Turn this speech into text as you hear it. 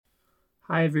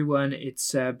Hi everyone, it's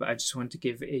Seb. I just want to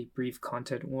give a brief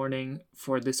content warning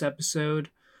for this episode.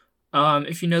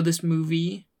 If you know this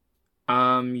movie,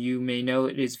 you may know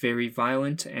it is very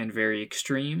violent and very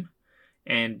extreme,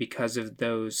 and because of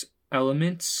those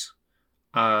elements,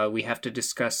 we have to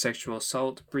discuss sexual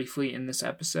assault briefly in this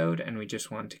episode, and we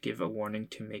just want to give a warning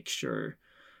to make sure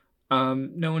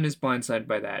no one is blindsided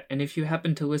by that. And if you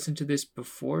happen to listen to this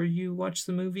before you watch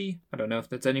the movie, I don't know if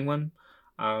that's anyone.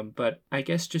 But I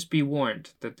guess just be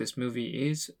warned that this movie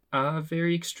is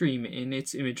very extreme in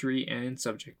its imagery and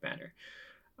subject matter.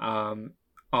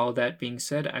 All that being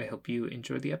said, I hope you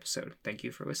enjoy the episode. Thank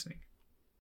you for listening.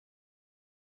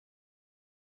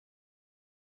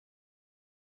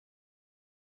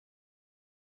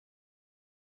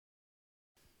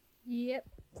 Yep.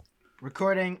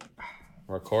 Recording.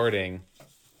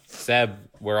 Seb,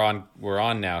 we're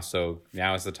on now, so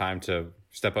now is the time to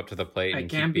step up to the plate. I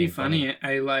can't be funny.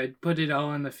 I put it all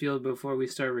on the field before we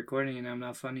start recording, and I'm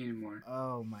not funny anymore.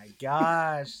 Oh my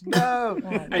gosh, no!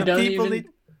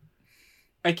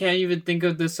 I can't even think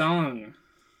of the song.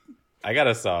 I got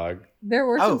a song. There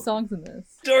were some songs in this.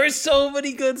 There were so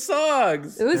many good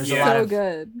songs. It was so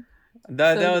good.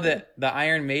 The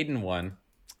Iron Maiden one.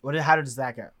 How does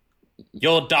that go?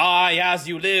 You'll die as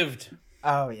you lived.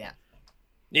 Oh yeah.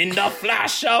 In the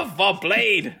flash of a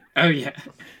blade. Oh yeah.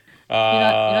 You're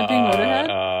not doing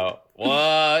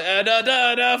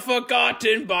Motorhead?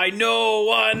 Forgotten by no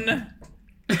one.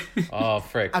 Oh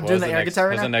frick! I'm doing the air guitar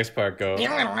right now. How's the next part go?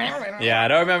 Yeah, I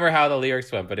don't remember how the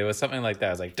lyrics went, but it was something like that.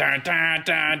 It was like dun dun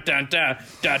dun dun dun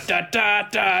da da da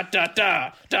da da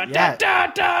da da da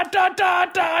da da da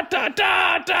da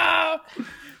da da.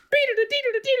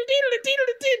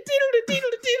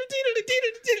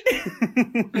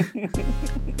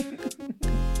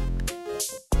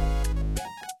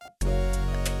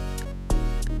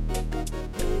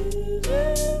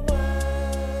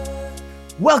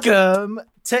 Welcome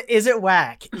to Is It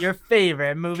Whack, your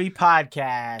favorite movie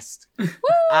podcast.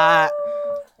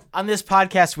 On this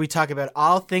podcast, we talk about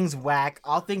all things whack,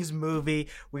 all things movie.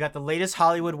 We got the latest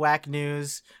Hollywood whack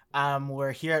news.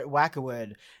 We're here at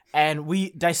Wackawood, and we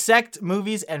dissect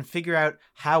movies and figure out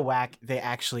how whack they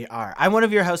actually are. I'm one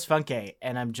of your hosts, Funke,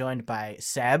 and I'm joined by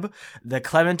Seb, the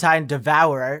Clementine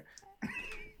Devourer.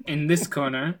 In this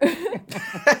corner.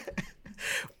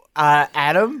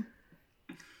 Adam.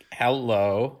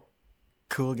 Hello.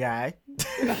 Cool guy.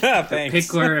 Thanks.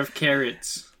 Pickler of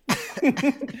carrots.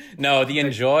 No, the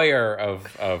enjoyer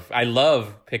of I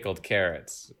love pickled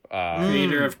carrots.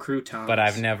 Creator of croutons. But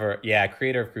I've never,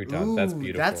 creator of croutons. Ooh, that's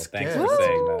beautiful. that's Thanks good. for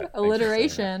saying that.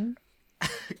 Alliteration.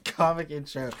 Comic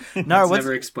intro. No, let's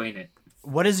never explain it.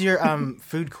 What is your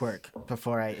food quirk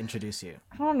before I introduce you?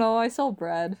 I don't know. I sell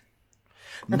bread.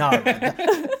 No,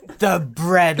 the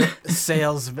bread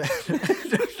salesman.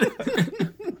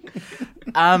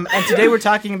 And today we're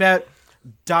talking about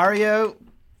Dario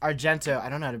Argento. I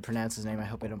don't know how to pronounce his name. I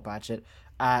hope I don't botch it.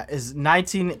 Is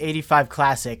 1985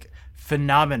 classic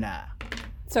Phenomena.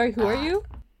 Sorry, who are you?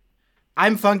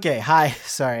 I'm Funke. Hi.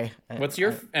 Sorry. What's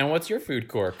your food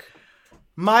quirk?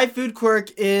 My food quirk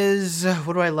is,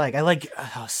 what do I like? I like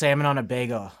salmon on a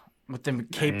bagel with them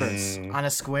capers on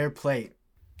a square plate.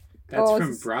 That's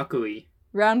from Broccoli.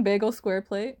 Round bagel, square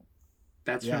plate.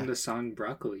 That's from the song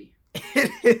Broccoli.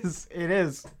 It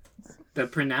is. The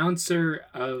pronouncer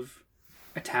of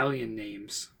Italian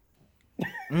names.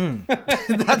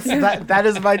 That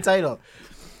is my title.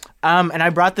 And I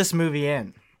brought this movie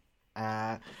in.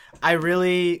 I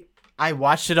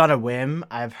watched it on a whim.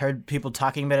 I've heard people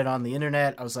talking about it on the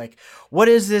internet. I was like, what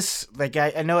is this? Like,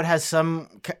 I know it has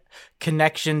some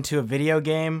connection to a video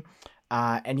game.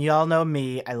 And you all know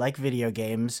me, I like video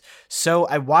games. So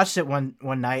I watched it one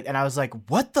night and I was like,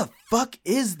 what the fuck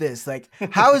is this? Like,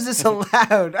 how is this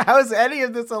allowed? How is any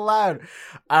of this allowed?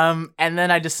 And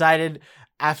then I decided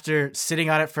after sitting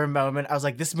on it for a moment, I was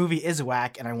like, this movie is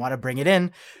whack and I want to bring it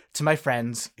in to my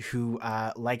friends who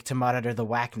like to monitor the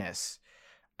whackness.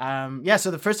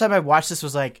 So the first time I watched this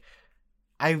was like,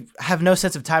 I have no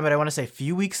sense of time, but I want to say a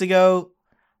few weeks ago,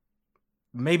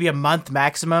 maybe a month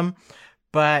maximum.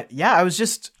 But yeah, I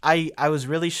was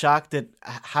really shocked at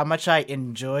how much I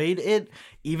enjoyed it,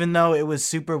 even though it was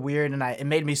super weird and it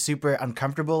made me super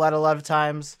uncomfortable at a lot of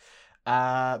times.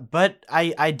 But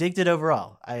I digged it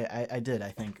overall. I did,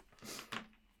 I think.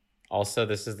 Also,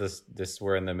 this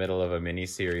we're in the middle of a mini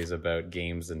series about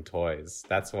games and toys.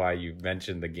 That's why you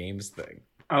mentioned the games thing.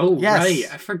 Oh, yes.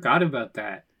 Right. I forgot about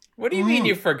that. What do you mean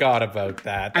you forgot about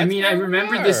that? I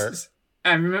remember this.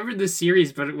 I remember the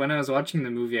series, but when I was watching the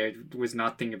movie, I was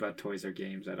not thinking about toys or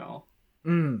games at all.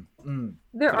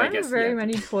 There aren't very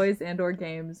many toys and or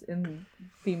games in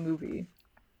the movie.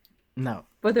 No.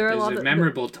 But there are a There's lot a of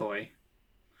memorable toy.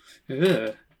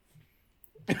 Ugh.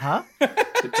 Huh?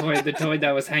 The toy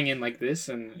that was hanging like this,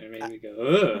 and it made me go,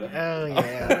 ugh. Oh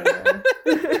yeah.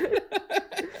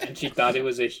 And she thought it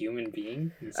was a human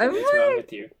being. And so I'm what's wrong like-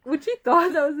 with you? When she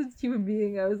thought that was a human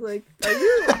being, I was like, "Are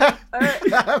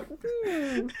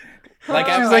you?" Like,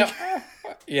 She was I, like-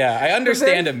 yeah, I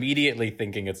understand immediately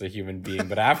thinking it's a human being,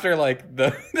 but after like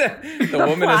the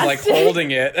woman is like plastic.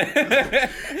 holding it,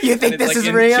 You think and it's, this like, is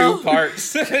in real? 2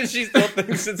 parts, she still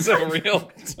thinks it's so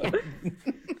real.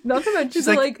 Not to mention She's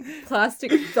the like-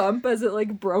 plastic thump as it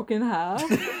like broke in half.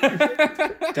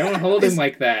 Don't hold him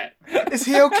like that. Is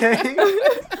he okay?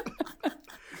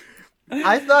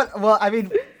 I thought. Well, I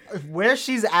mean, where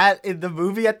she's at in the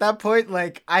movie at that point,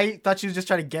 like, I thought she was just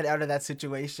trying to get out of that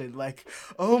situation. Like,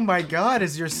 oh my god,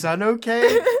 is your son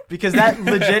okay? Because that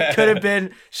legit could have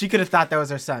been. She could have thought that was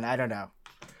her son. I don't know.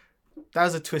 That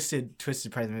was a twisted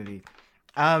part of the movie.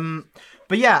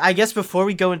 But yeah, I guess before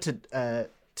we go into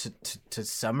to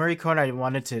summary corner, I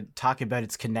wanted to talk about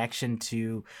its connection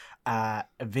to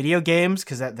video games,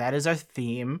 because that is our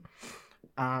theme.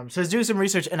 So I was doing some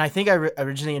research, and I think I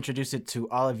originally introduced it to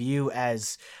all of you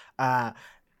as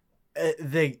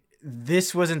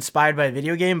this was inspired by a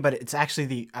video game, but it's actually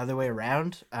the other way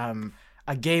around.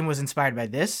 A game was inspired by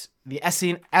this, the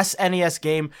SNES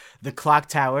game, The Clock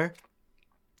Tower.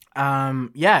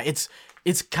 Yeah,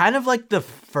 it's kind of like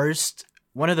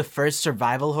one of the first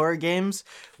survival horror games,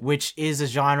 which is a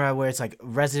genre where it's like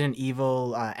Resident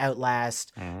Evil,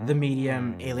 Outlast, The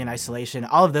Medium, Alien Isolation.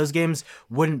 All of those games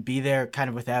wouldn't be there kind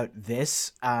of without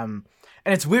this. And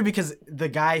it's weird because the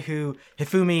guy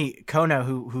Hifumi Kono,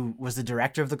 who was the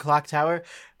director of The Clock Tower,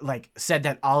 like said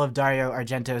that all of Dario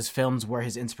Argento's films were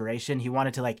his inspiration. He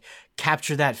wanted to like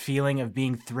capture that feeling of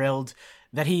being thrilled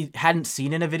that he hadn't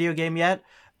seen in a video game yet.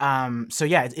 So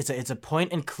yeah, it's a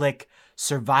point and click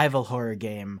survival horror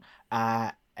game,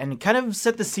 and it kind of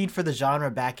set the seed for the genre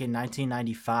back in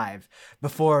 1995,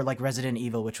 before like Resident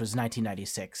Evil, which was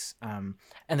 1996, and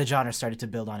the genre started to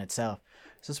build on itself.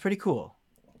 So it's pretty cool.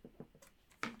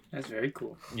 That's very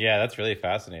cool. Yeah, that's really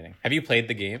fascinating. Have you played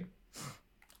the game?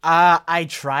 I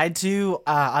tried to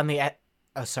on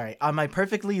my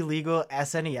perfectly legal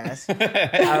SNES,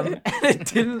 and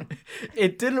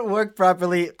it didn't work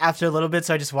properly after a little bit,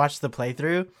 so I just watched the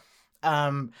playthrough.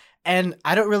 And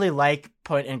I don't really like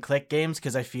point and click games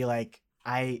because I feel like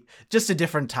just a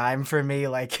different time for me.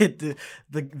 Like the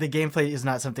gameplay is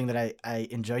not something that I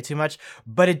enjoy too much,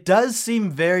 but it does seem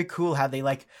very cool how they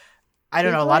like, I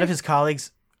don't know, a lot of his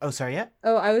colleagues. Oh, sorry. Yeah.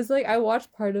 Oh, I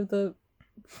watched part of the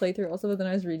playthrough also, but then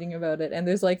I was reading about it, and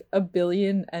there's like a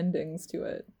billion endings to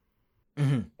it.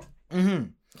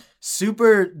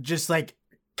 Super, just like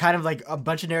kind of like a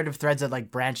bunch of narrative threads that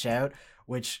like branch out,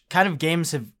 which kind of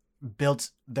games have built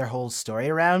their whole story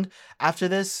around after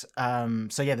this.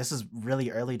 So yeah, this is really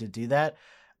early to do that.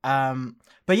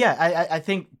 But yeah, I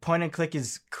think point and click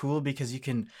is cool because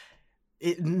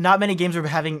not many games were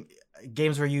having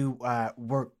games where you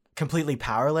were completely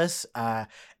powerless.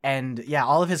 And yeah,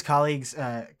 all of his colleagues,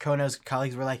 Kono's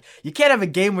colleagues, were like, you can't have a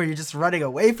game where you're just running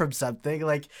away from something.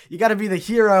 Like, you got to be the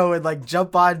hero and like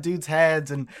jump on dudes' heads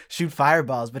and shoot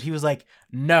fireballs. But he was like,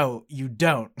 no, you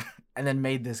don't. And then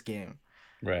made this game.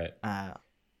 Right. So I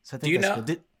think Do you that's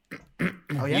know? cool.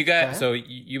 Oh, yeah? You Go got ahead. so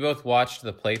you both watched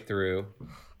the playthrough.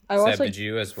 I watched Seb, like did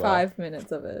you as well? 5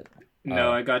 minutes of it. No,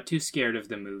 Oh. I got too scared of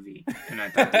the movie, and I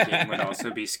thought the game would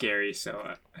also be scary,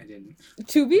 so I didn't.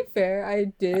 To be fair, I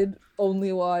did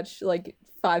only watch like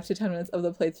 5 to 10 minutes of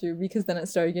the playthrough because then it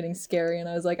started getting scary, and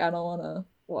I was like, I don't want to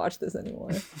watch this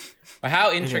anymore.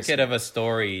 How intricate of a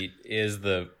story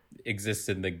exists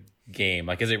in the game?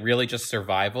 Like, is it really just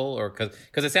survival, or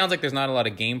because it sounds like there's not a lot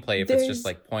of gameplay if it's just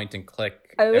like point and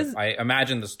click. I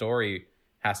imagine the story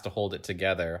has to hold it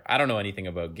together. I don't know anything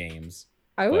about games.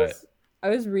 I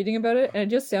was reading about it, and it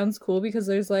just sounds cool because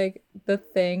there's like the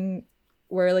thing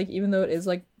where like even though it is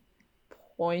like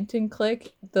point and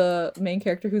click, the main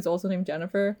character, who's also named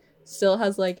Jennifer, still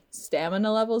has like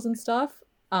stamina levels and stuff,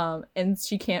 and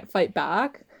she can't fight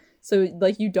back. So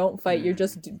like you don't fight, you're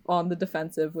just on the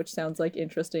defensive, which sounds like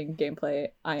interesting gameplay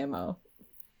IMO.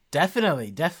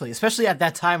 Definitely. Especially at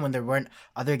that time when there weren't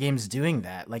other games doing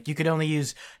that. Like, you could only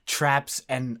use traps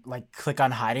and like click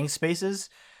on hiding spaces.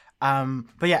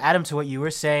 But yeah, Adam, to what you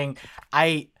were saying,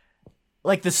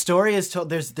 like the story is told.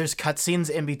 There's cutscenes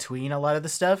in between a lot of the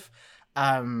stuff,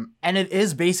 and it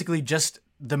is basically just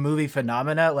the movie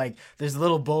phenomena. Like, there's a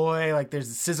little boy, like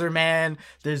there's Scissor Man,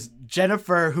 there's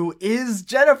Jennifer, who is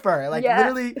Jennifer. Like,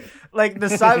 literally, like the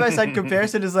side by side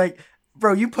comparison is like,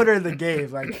 bro, you put her in the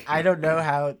game. Like, I don't know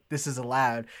how this is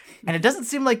allowed, and it doesn't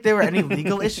seem like there were any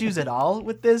legal issues at all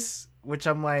with this. which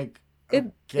I'm like, It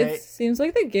okay. seems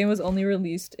like the game was only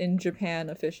released in Japan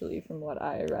officially, from what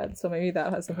I read. So maybe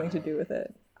that has something to do with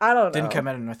it. I don't know. Didn't come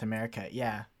out in North America,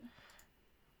 yeah.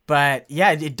 But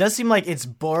yeah, it does seem like it's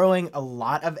borrowing a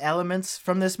lot of elements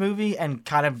from this movie and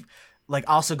kind of like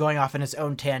also going off in its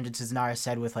own tangents, as Nara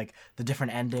said, with like the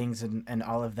different endings and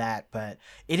all of that. But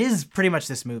it is pretty much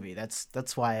this movie.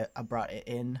 That's why I brought it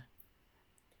in.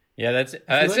 Yeah, that's I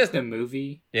feel it's like just the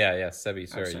movie. Yeah, Sebi,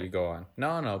 sorry, sorry. you go on.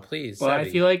 No, please. Well, I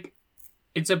Sebi. feel like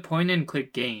it's a point and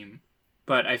click game,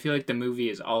 but I feel like the movie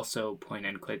is also point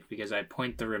and click because I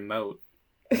point the remote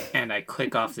and I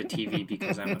click off the TV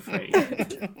because I'm afraid.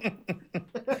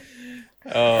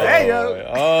 Oh, Hey, yo.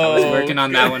 oh, I was working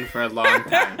on that one for a long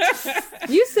time.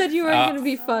 You said you weren't going to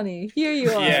be funny. Here you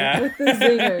are Yeah. with the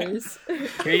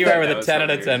zingers. Here you are with That a was 10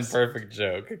 out of 10 hilarious. perfect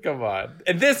joke. Come on.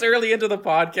 And this early into the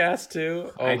podcast,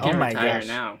 too? I can my retire gosh.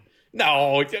 now.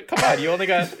 No, come on.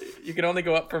 You can only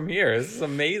go up from here. This is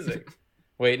amazing.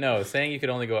 Wait, no. Saying you could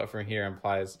only go up from here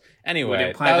implies. Anyway, Would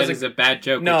imply that is a bad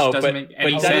joke, no, which doesn't but, make but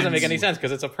any that sense. doesn't make any sense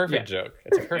because it's a perfect Yeah. joke.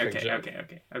 It's a perfect Okay, joke.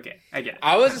 okay. I get it.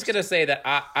 I was just going to say that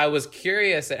I was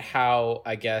curious at how,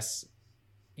 I guess,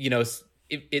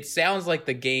 it sounds like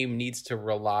the game needs to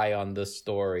rely on the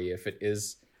story if it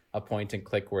is a point and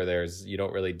click where you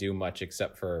don't really do much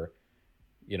except for,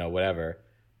 whatever.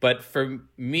 But for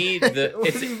me, What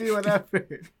do you mean, whatever?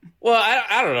 well,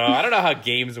 I don't know. I don't know how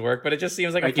games work, but it just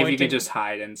seems like Like a if point you could and just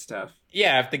hide and stuff.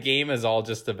 yeah, if the game is all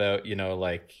just about,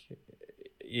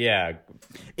 yeah.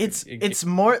 It's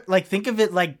more like, think of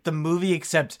it like the movie,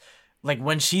 except like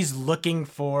when she's looking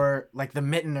for like the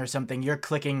mitten or something, you're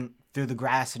clicking through the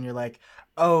grass and you're like,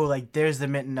 oh, like there's the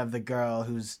mitten of the girl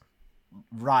who's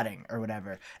rotting or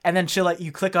whatever. And then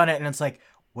you click on it and it's like,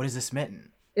 what is this mitten?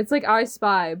 It's like I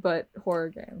Spy, but horror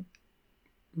game.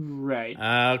 Right.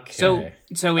 Okay. So it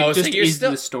so just you're is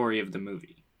still- the story of the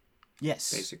movie,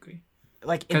 Yes. basically.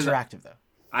 Like 'Cause interactive though.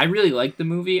 I really like the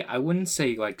movie. I wouldn't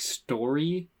say like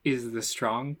story is the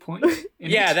strong point. in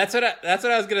Yeah, it. that's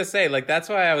what I was gonna say. Like that's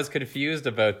why I was confused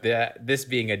about this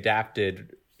being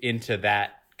adapted into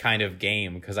that kind of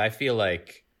game, because I feel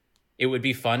like it would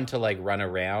be fun to like run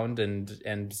around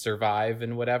and survive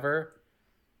and whatever.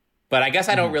 But I guess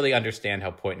I don't really understand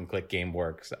how point and click game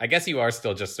works. I guess you are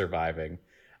still just surviving.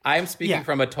 I'm speaking Yeah.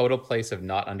 from a total place of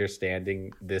not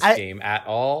understanding this I- game at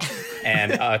all.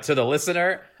 And to the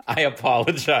listener, I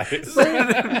apologize.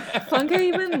 Funko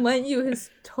even lent you his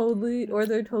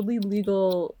their totally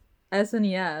legal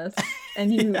SNES,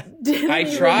 and you didn't. I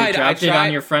even- tried. You dropped it tried-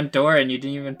 on your front door and you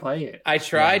didn't even play it. I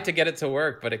tried to get it to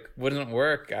work, but it wouldn't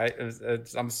work.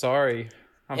 I'm sorry.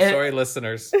 I'm It- sorry,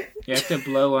 listeners. You have to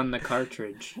blow on the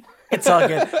cartridge. It's all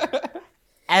good.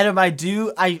 Adam, I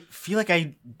feel like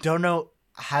I don't know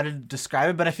how to describe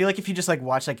it, but I feel like if you just like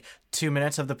watch like 2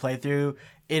 minutes of the playthrough,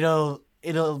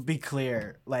 it'll be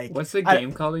clear. Like, What's the I-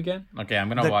 game called again? Okay, I'm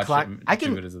gonna The watch clock- I 2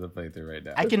 can- minutes of the playthrough right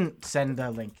now. I can send the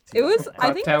link to It was. I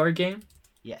Clock think. Tower game?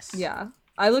 Yes. Yeah,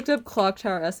 I looked up Clock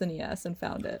Tower SNES and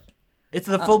found it. It's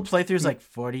the full playthrough is like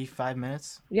 45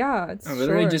 minutes. Yeah, it's I'm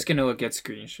literally short. just gonna look at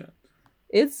screenshots.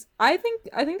 It's. I think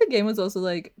the game was also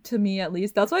like, to me at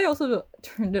least. That's why I also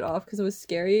turned it off, because it was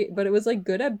scary, but it was like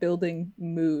good at building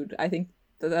mood. I think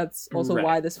that's also Right.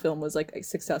 why this film was like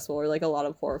successful, or like a lot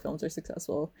of horror films are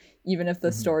successful, even if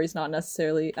the story's not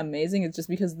necessarily amazing. It's just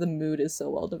because the mood is so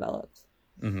well developed.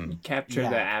 Mm-hmm. Capture Yeah.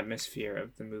 the atmosphere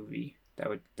of the movie. That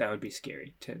would be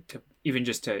scary to even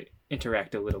just to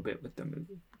interact a little bit with the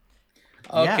movie.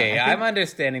 Okay, Yeah, I think- I'm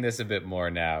understanding this a bit more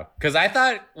now. Because I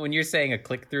thought when you're saying a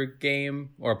click-through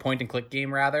game, or a point-and-click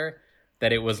game, rather,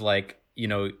 that it was like,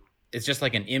 it's just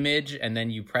like an image, and then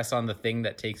you press on the thing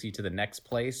that takes you to the next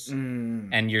place,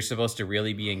 and you're supposed to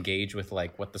really be engaged with,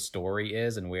 like, what the story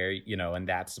is, and where, and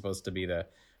that's supposed to be the...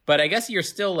 But I guess you're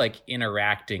still, like,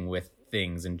 interacting with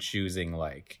things and choosing,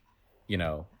 like,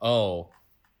 oh,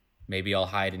 maybe I'll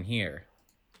hide in here.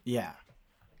 Yeah.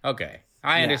 Okay,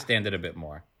 I Yeah. understand it a bit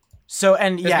more. So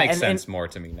and This yeah, makes and, sense more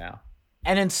to me now.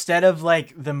 and instead of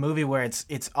like the movie where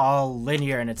it's all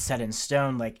linear and it's set in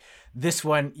stone, like this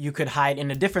one you could hide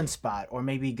in a different spot, or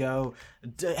maybe go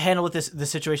handle with the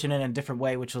situation in a different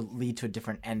way, which will lead to a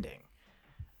different ending.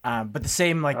 But the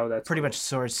same like Oh, that's pretty cool. much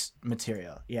source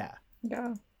material. Yeah.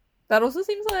 Yeah. That also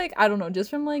seems like, I don't know, just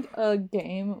from like a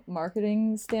game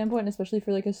marketing standpoint, especially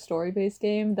for like a story-based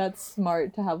game, that's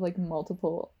smart to have like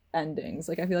multiple endings.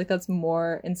 Like I feel like that's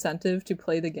more incentive to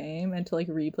play the game and to like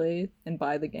replay and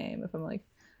buy the game if I'm like,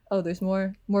 oh, there's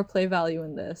more play value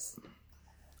in this.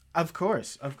 Of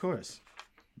course.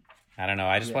 I don't know.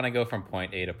 I just want to go from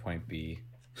point A to point B.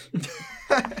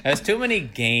 There's too many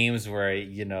games where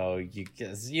you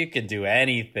can do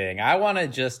anything. I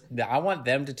want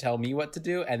them to tell me what to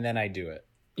do, and then I do it.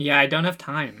 Yeah, I don't have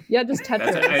time. Yeah, just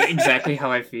Tetris. That's exactly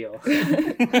how I feel.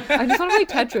 I just want to play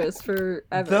Tetris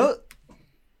forever.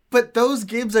 But those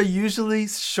games are usually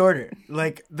shorter.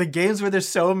 Like, the games where there's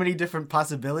so many different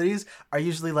possibilities are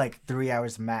usually like 3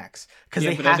 hours max.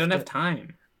 Yeah, but I don't have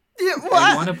time. Yeah,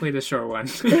 I want to play the short one.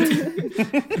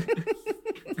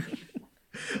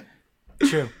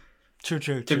 True.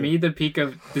 To me, the peak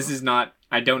of this is not.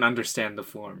 I don't understand the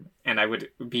form, and I would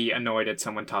be annoyed at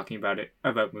someone talking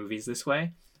about movies this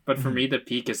way. But for me, the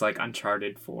peak is like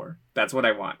Uncharted 4. That's what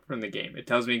I want from the game. It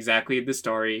tells me exactly the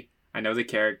story. I know the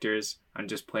characters. I'm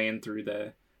just playing through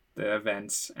the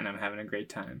events, and I'm having a great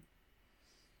time.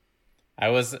 I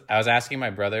was asking my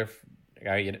brother.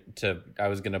 I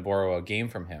was gonna borrow a game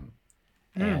from him,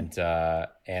 and I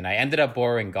ended up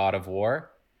borrowing God of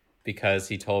War because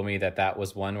he told me that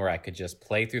was one where I could just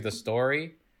play through the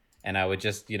story, and I would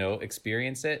just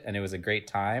experience it, and it was a great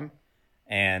time.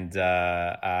 And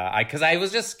because I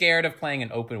was just scared of playing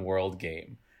an open world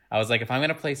game. I was like, if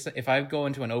I go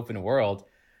into an open world,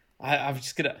 I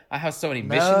have so many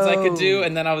missions I could do,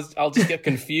 and then I'll just get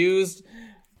confused.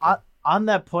 On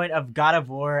that point of God of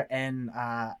War and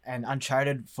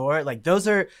Uncharted 4, like those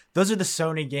are the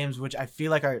Sony games which I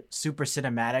feel like are super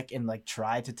cinematic and like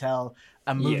try to tell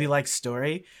a movie like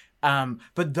story.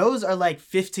 But those are like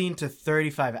 15 to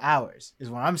 35 hours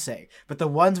is what I'm saying. But the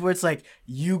ones where it's like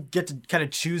you get to kind of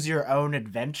choose your own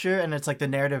adventure and it's like the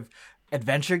narrative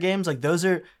adventure games, like those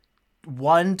are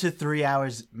 1 to 3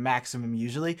 hours maximum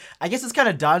usually. I guess it's kind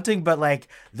of daunting, but like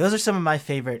those are some of my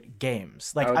favorite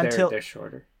games. Like they're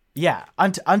shorter. Yeah,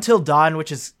 Until Dawn,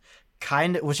 which is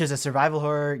a survival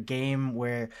horror game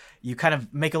where you kind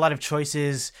of make a lot of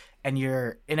choices and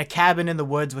you're in a cabin in the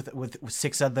woods with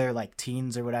 6 other like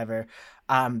teens or whatever.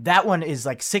 That one is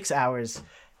like 6 hours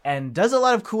and does a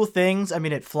lot of cool things. I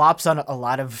mean, it flops on a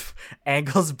lot of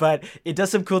angles, but it does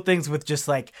some cool things with just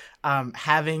like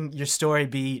having your story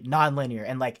be non-linear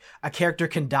and like a character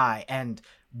can die and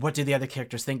what do the other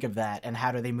characters think of that and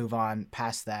how do they move on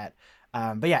past that.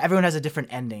 But yeah, everyone has a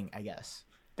different ending, I guess.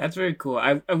 That's very cool.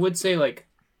 I would say, like,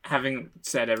 having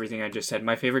said everything I just said,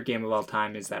 my favorite game of all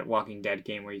time is that Walking Dead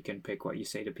game where you can pick what you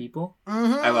say to people.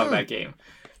 I love that game.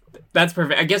 That's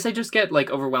perfect. I guess I just get,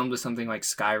 like, overwhelmed with something like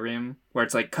Skyrim, where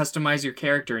it's, like, customize your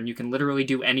character and you can literally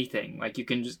do anything. Like, you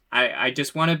can just... I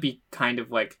just want to be kind of,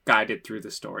 like, guided through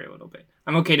the story a little bit.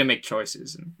 I'm okay to make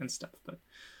choices and stuff, but...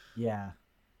 Yeah.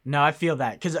 No, I feel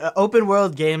that. Because open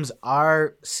world games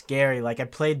are scary. Like, I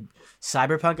played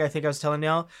Cyberpunk, I think I was telling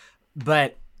y'all,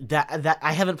 but that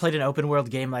I haven't played an open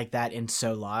world game like that in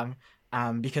so long.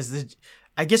 Because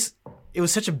I guess it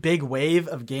was such a big wave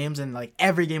of games, and like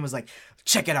every game was like,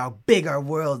 check out how big our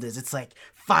world is. It's like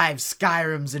 5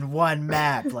 Skyrims in one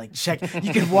map. Like, check,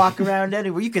 you can walk around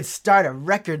anywhere. You could start a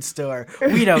record store.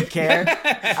 We don't care.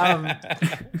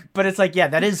 But it's like, yeah,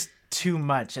 that is too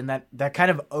much, and that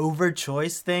kind of over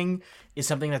choice thing is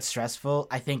something that's stressful.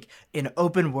 I think in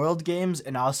open world games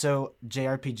and also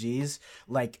JRPGs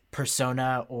like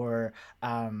Persona or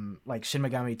like Shin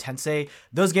Megami Tensei,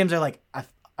 those games are like a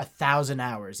 1,000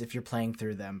 hours if you're playing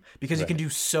through them because you can do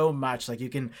so much. Like you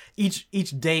can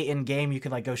each day in game you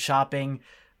can like go shopping,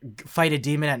 fight a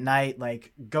demon at night,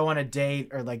 like go on a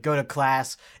date or like go to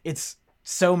class. It's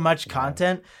so much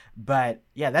content. But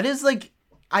yeah, that is like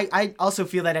I also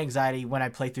feel that anxiety when I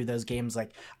play through those games.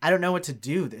 Like, I don't know what to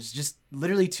do. There's just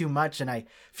literally too much, and I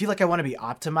feel like I want to be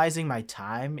optimizing my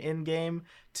time in game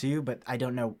too, but I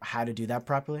don't know how to do that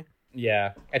properly.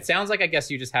 Yeah, it sounds like I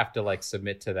guess you just have to like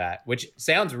submit to that, which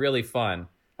sounds really fun.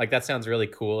 Like that sounds really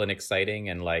cool and exciting,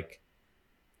 and like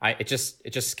it just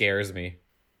scares me.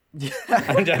 Yeah.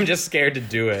 I'm just scared to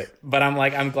do it, but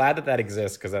I'm glad that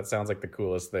exists because that sounds like the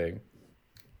coolest thing.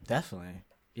 Definitely.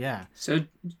 Yeah. So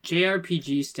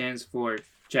JRPG stands for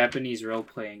Japanese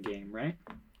role-playing game, right?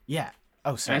 Yeah.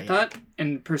 Oh, sorry. I thought,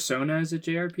 and Persona is a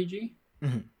JRPG?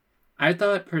 Mm-hmm. I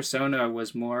thought Persona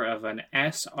was more of an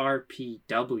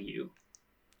SRPW.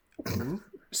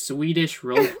 Swedish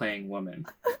role-playing woman.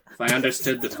 If I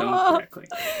understood the film correctly.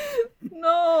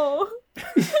 No.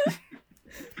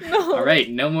 No. All right,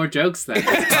 no more jokes then.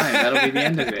 That's fine. That'll be the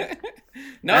end of it.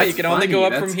 No, That's you can only go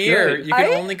up funny. from That's here. good. You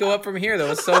can only go up from here. That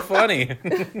was so funny.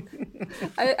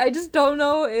 I just don't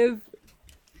know if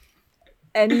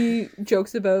any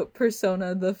jokes about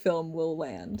Persona the film will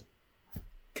land.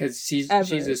 Because she's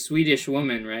a Swedish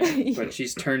woman, right? But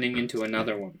she's turning into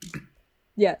another woman.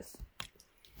 Yes.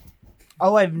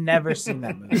 Oh, I've never seen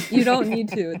that movie. You don't need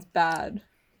to. It's bad.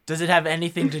 Does it have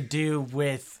anything to do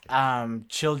with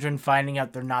children finding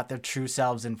out they're not their true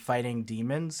selves and fighting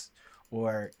demons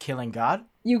or killing God?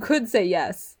 You could say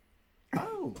yes.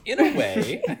 Oh. In a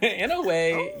way,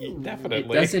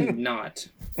 definitely. It doesn't not.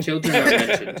 Children are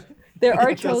mentioned. There are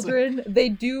It doesn't. children. They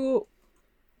do,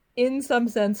 in some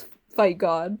sense, fight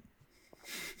God.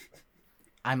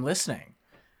 I'm listening.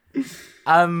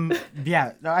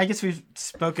 Yeah, no, I guess we've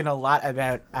spoken a lot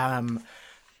about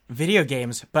video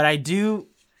games, but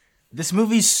this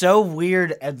movie's so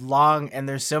weird and long and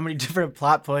there's so many different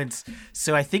plot points,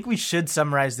 so I think we should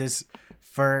summarize this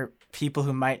for people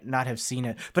who might not have seen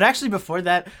it. But actually before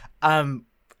that, I was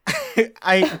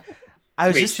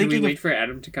Wait, just should we thinking wait for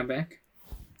Adam to come back?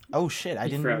 oh shit, I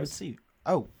He didn't even froze. see.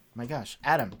 Oh my gosh,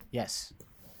 Adam, yes.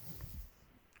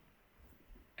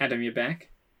 Adam, you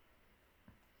back?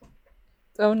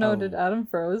 Oh no, Oh. did Adam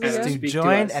froze Adam, again? Dude speak to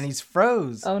joined us. and he's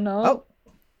froze. Oh no. Oh.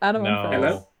 Adam No. unfroze.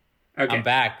 Hello? Okay. I'm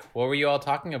back. What were you all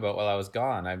talking about while I was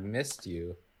gone? I missed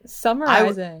you.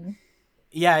 Summarizing.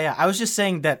 Yeah. I was just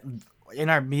saying that in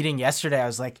our meeting yesterday, I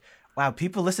was like, wow,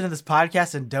 people listen to this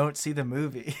podcast and don't see the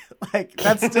movie. Like,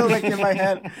 that's still like in my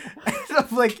head.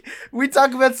 I'm like, we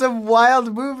talk about some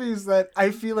wild movies that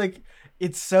I feel like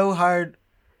it's so hard.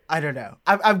 I don't know.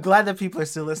 I'm glad that people are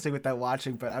still listening without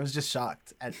watching, but I was just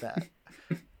shocked at that.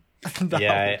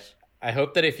 Yeah, I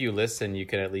hope that if you listen, you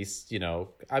can at least,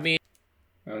 I mean,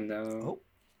 Oh no.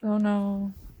 Oh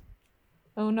no.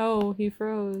 Oh no, he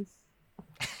froze.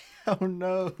 Oh,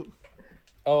 no.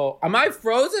 oh, am I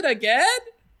frozen again?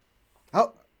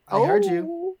 Oh, I heard you.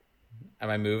 Oh. Am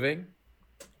I moving?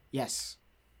 Yes.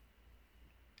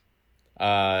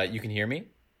 You can hear me?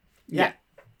 Yeah.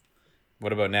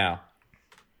 What about now?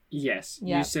 Yes.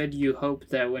 Yeah. You said you hope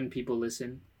that when people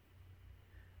listen.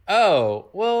 Oh,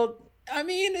 well, I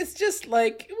mean, it's just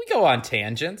like we go on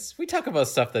tangents. We talk about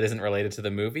stuff that isn't related to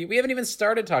the movie. We haven't even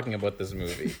started talking about this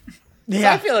movie. So I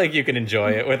Yeah, feel like you can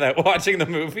enjoy it without watching the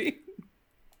movie.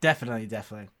 definitely.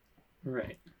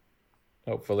 Right.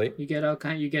 Hopefully. You get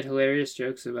hilarious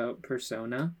jokes about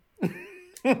Persona.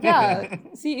 Yeah.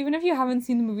 See, even if you haven't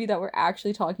seen the movie that we're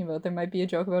actually talking about, there might be a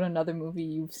joke about another movie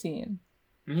you've seen.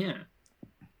 Yeah.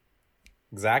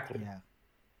 Exactly.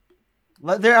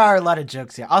 Yeah. There are a lot of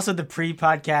jokes here. Also, the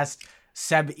pre-podcast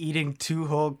Seb eating 2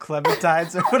 whole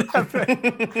clementines or whatever.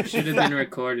 Should have been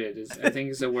recorded. I think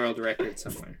it's a world record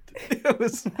somewhere. It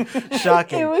was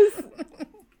shocking. It was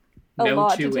a No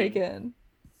lot chewing. to take in.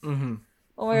 Mm-hmm.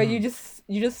 Oh my god, you just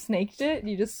snaked it?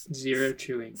 You just Zero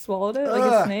chewing. swallowed it like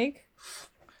a Ugh. snake?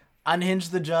 Unhinge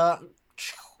the jaw.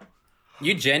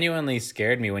 You genuinely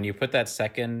scared me when you put that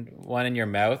second one in your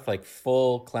mouth, like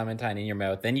full clementine in your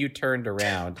mouth. Then you turned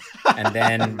around and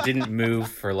then didn't move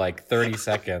for like 30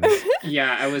 seconds.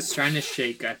 Yeah, I was trying to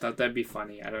shake. I thought that'd be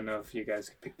funny. I don't know if you guys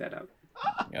could pick that up.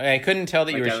 I couldn't tell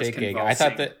that you Like were I was shaking. I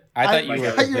thought convulsing. you Like were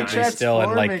I was completely dying. still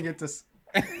and like, Into...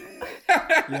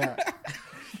 yeah.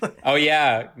 oh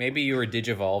yeah, maybe you were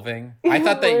digivolving. I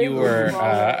thought that you were.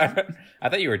 I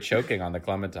thought you were choking on the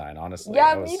clementine. Honestly,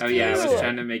 Yeah, That was- me Oh yeah, I was Ew.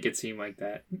 trying to make it seem like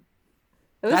that. It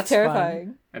was That's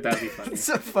terrifying. I thought it'd be funny. It's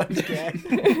a fun gag.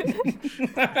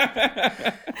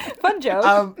 Fun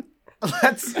joke.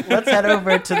 Let's head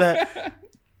over to the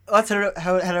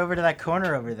head over to that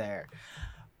corner over there.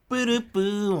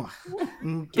 Boo-doo-boo.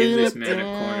 Give this man a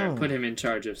corner. Put him in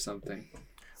charge of something.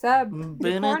 Seb,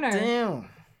 the corner.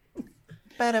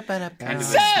 Kind of a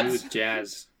Seb! smooth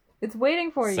jazz. It's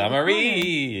waiting for you.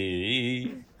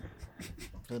 Summary.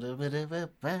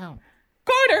 Corner.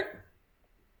 Corner.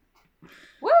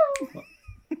 Woo!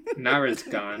 Nara's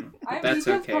gone. But I'm that's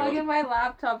just okay. plugging my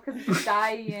laptop because it's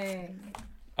dying.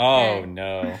 Oh Okay.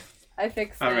 no. I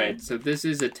fixed it. Alright, so this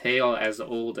is a tale as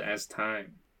old as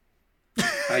time.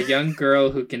 A young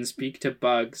girl who can speak to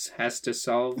bugs has to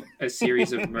solve a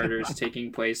series of murders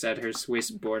taking place at her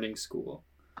Swiss boarding school.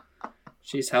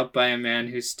 She's helped by a man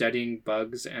who's studying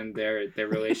bugs and their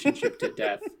relationship to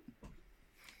death.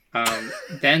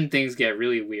 Then things get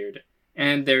really weird.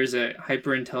 And there's a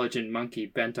hyper-intelligent monkey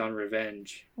bent on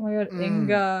revenge. Oh my god, Mm.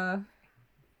 Inga.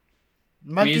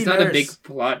 I mean, it's not a nurse. big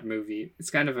plot movie. It's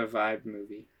kind of a vibe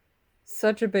movie.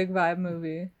 Such a big vibe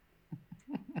movie.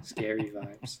 Scary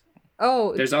vibes.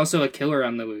 Oh, There's also a killer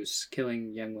on the loose,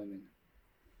 killing young women.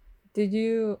 did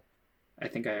you I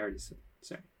think I already said.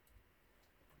 Sorry.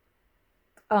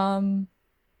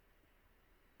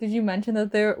 did you mention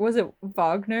that there was it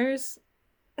Wagner's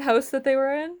house that they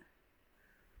were in?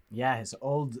 Yeah, his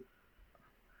old.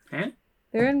 Huh?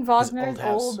 They're in Wagner's old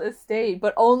house. old estate,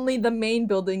 but only the main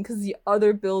building because the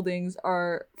other buildings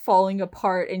are falling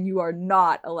apart and you are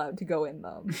not allowed to go in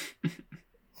them.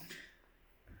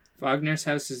 Wagner's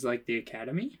house is like the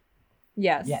academy?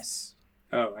 Yes. Yes.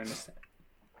 Oh, I understand.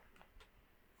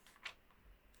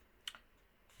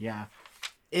 Yeah.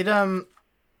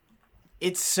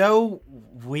 It's so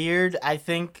weird, I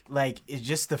think. Like, it's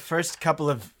just the first couple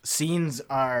of scenes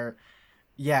are,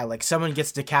 yeah, like someone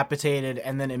gets decapitated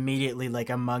and then immediately like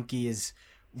a monkey is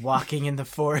walking in the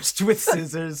forest with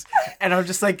scissors. And I'm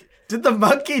just like, did the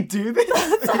monkey do this?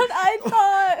 That's what I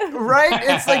thought. Right?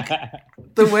 It's like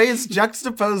the way it's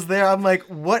juxtaposed there. I'm like,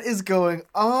 what is going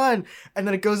on? And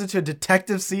then it goes into a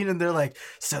detective scene and they're like,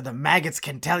 so the maggots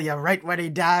can tell you right when he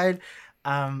died.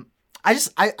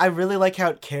 I really like how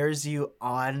it carries you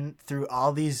on through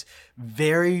all these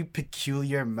very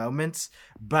peculiar moments,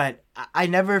 but I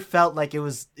never felt like it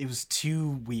was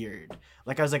too weird.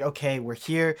 Like I was like, okay, we're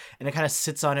here, and it kind of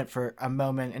sits on it for a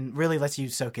moment and really lets you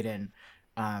soak it in,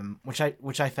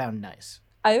 which I found nice.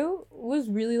 I was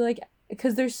really like,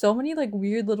 because there's so many like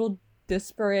weird little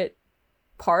disparate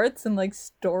parts and like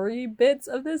story bits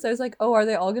of this. I was like, oh, are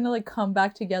they all gonna like come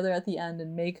back together at the end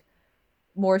and make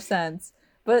more sense?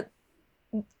 But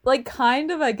like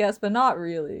kind of, I guess, but not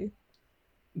really.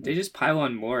 They just pile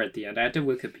on more at the end. I had to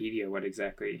Wikipedia what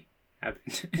exactly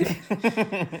happened.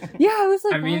 Yeah, I was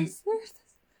like, I mean, is there this?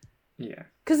 Yeah.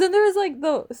 Because then there was like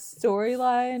the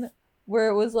storyline where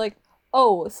it was like,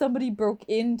 oh, somebody broke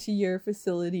into your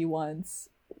facility once.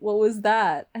 What was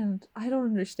that? And I don't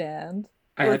understand.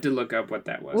 I had to look up what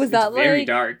that was. Was It's that very like-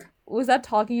 dark. Was that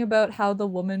talking about how the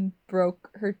woman broke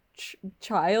her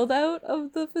child out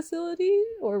of the facility?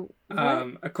 Or what?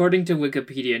 According to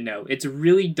Wikipedia, no. It's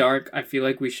really dark. I feel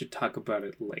like we should talk about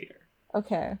it later.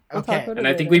 Okay. We'll Okay. talk about And it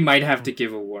I think later. we might have to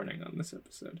give a warning on this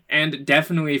episode. And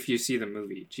definitely if you see the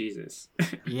movie. Jesus.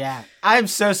 Yeah. I'm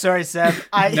so sorry, Seb.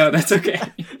 No, that's okay.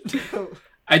 No.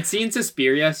 I'd seen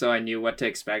Suspiria, so I knew what to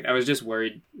expect. I was just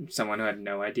worried someone who had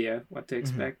no idea what to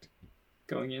expect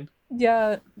going in.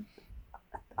 Yeah.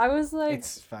 I was like,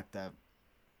 It's fucked up.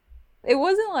 it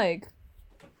wasn't like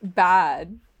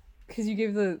bad because you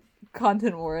gave the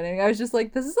content warning. I was just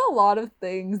like, this is a lot of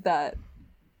things that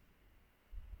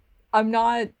I'm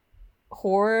not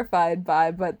horrified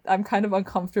by, but I'm kind of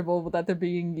uncomfortable with that they're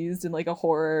being used in like a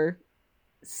horror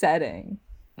setting,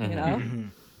 you Mhm. know?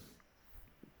 Mhm.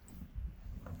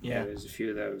 Yeah, there's a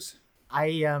few of those.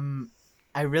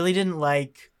 I really didn't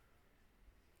like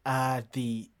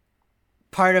the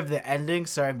part of the ending,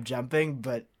 sorry I'm jumping,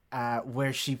 but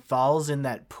where she falls in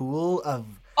that pool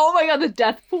of Oh my god, the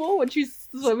death pool when she's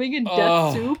swimming in death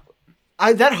Oh. soup.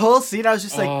 that whole scene I was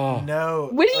just like, Oh. no.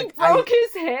 When he Like, broke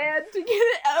his hand to get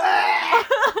it out.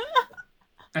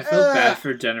 I felt bad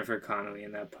for Jennifer Connelly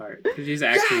in that part because she's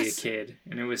actually Yes! a kid,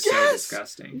 and it was so Yes!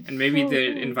 disgusting. And maybe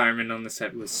the environment on the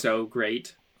set was so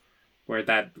great where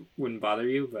that wouldn't bother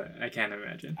you, but I can't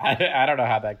imagine. I don't know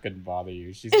how that could bother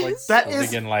you. She's like That swimming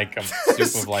is- in like a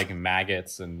soup of like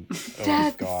maggots and oh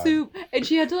Death god. soup, and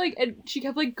she had to like, and she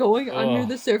kept like going under Ugh.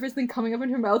 the surface, then coming up,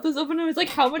 and her mouth was open. And it was like,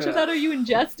 how much of that are you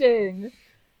ingesting?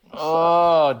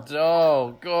 Oh,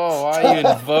 no, go! Why are you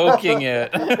invoking it?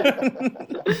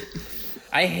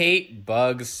 I hate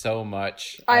bugs so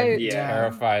much. I'm Yeah.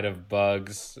 terrified of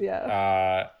bugs.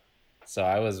 Yeah. So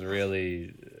I was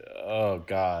really, oh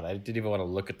god, I didn't even want to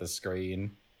look at the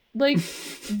screen. Like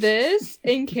this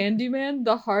in Candyman,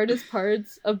 the hardest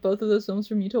parts of both of those films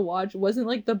for me to watch wasn't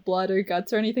like the blood or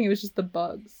guts or anything. It was just the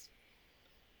bugs.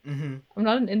 Mm-hmm. I'm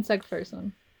not an insect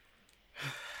person.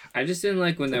 I just didn't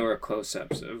like when there were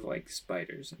close-ups of like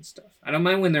spiders and stuff. I don't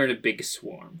mind when they're in a big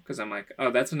swarm because I'm like,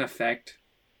 oh, that's an effect.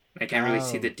 I can't really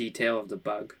see Oh. the detail of the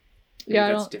bug. Maybe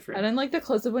Yeah, that's different. I didn't like the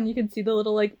close up when you can see the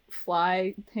little like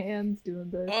fly hands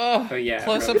doing this. Oh yeah,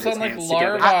 close-ups rub on like his hands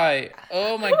together. larvae.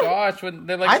 Oh my gosh, when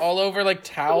they're like all over like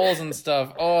towels and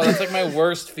stuff. Oh, that's like my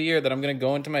worst fear that I'm gonna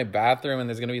go into my bathroom and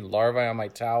there's gonna be larvae on my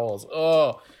towels.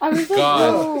 Oh I was like,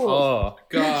 god. no. Oh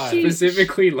god. She-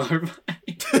 Specifically larvae.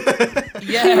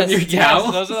 Yes, Your yes,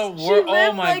 towel? those are the She worst. Oh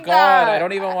lived my like god, that. I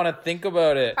don't even want to think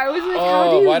about it. I was like, Oh, how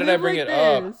do you why did I live bring like it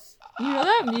up? this? You know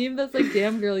that meme that's like,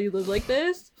 damn girl, you live like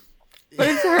this? But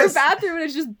it's her Yes. bathroom and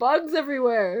it's just bugs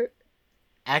everywhere.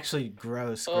 Actually,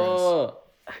 gross. Oh.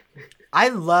 I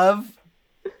love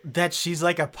that she's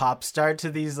like a pop star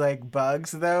to these like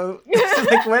bugs though.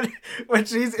 Like when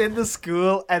she's in the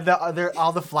school and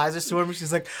all the flies are swarming,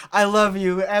 she's like, "I love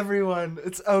you, everyone.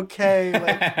 It's okay.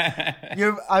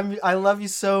 Like I love you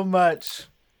so much.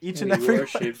 Each and We every one."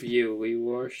 worship you. We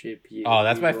worship you. Oh,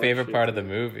 that's we my favorite worship part of the you.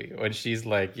 movie when she's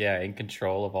like, yeah, in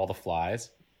control of all the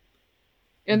flies.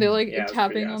 And they're like Yeah, it's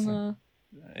tapping pretty on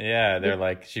Yeah, they're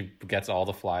like she gets all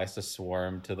the flies to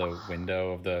swarm to the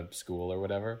window of the school or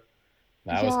whatever.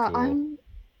 That was cool.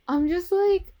 I'm just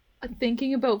like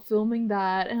thinking about filming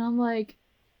that and I'm like,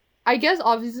 I guess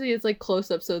obviously it's like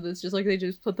close up, so it's just like they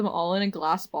just put them all in a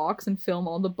glass box and film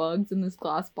all the bugs in this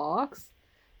glass box.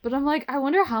 But I'm like, I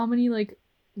wonder how many like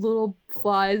little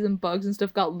flies and bugs and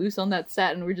stuff got loose on that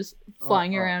set and were just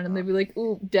flying around, and they'd be like,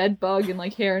 ooh, dead bug and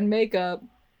like hair and makeup.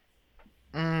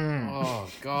 Oh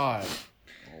God,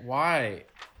 why?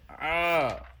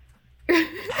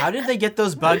 How did they get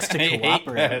those bugs to I hate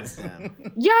cooperate this. with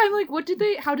them? Yeah, I'm like,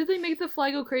 how did they make the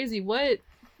fly go crazy? What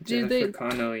did Jennifer they?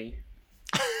 Connelly.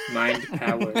 Mind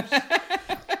powers.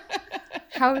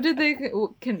 How did they?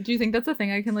 Do you think that's a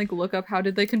thing I can like look up? How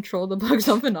did they control the bugs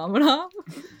on Phenomena?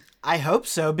 I hope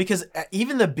so, because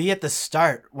even the bee at the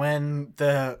start, when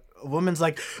the woman's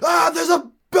like, there's a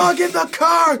bug in the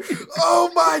car!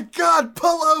 Oh my god,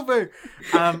 pull over!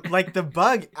 Like the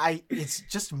bug, it's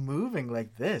just moving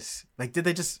like this. Like, did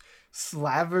they just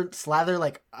slather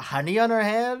like honey on her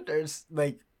hand? Or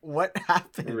like, what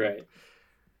happened? Right.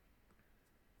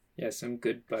 Yeah, some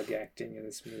good bug acting in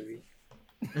this movie.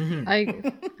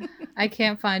 I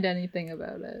can't find anything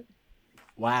about it.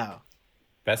 Wow.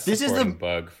 Best This is supporting the-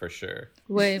 bug for sure.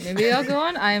 Wait, maybe I'll go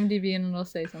on IMDb and it'll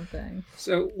say something.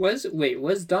 So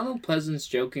was Donald Pleasance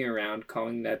joking around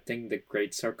calling that thing the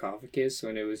Great Sarcophagus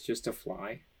when it was just a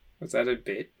fly? Was that a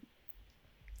bit?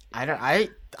 I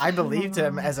believed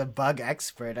him as a bug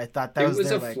expert. I thought that It was was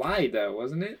their, a fly though,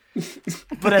 wasn't it?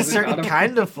 but a Was it certain not a-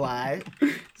 kind of fly.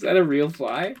 Is that a real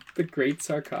fly? The Great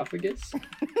Sarcophagus?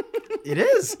 It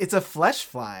is. It's a flesh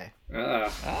fly. Oh,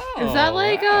 Is that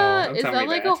like wow. Don't is tell that me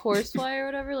like that. a horsefly or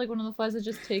whatever? Like one of the flies that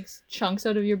just takes chunks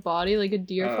out of your body, like a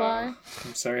deer fly?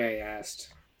 I'm sorry I asked.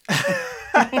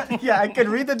 Yeah, I could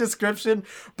read the description,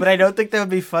 but I don't think that would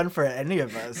be fun for any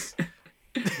of us.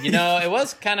 You know, it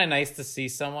was kind of nice to see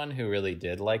someone who really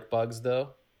did like bugs, though.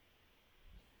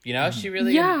 You know, she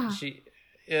really, Yeah.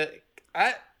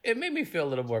 it made me feel a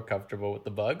little more comfortable with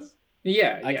the bugs.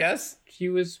 Yeah, I guess. She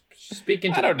was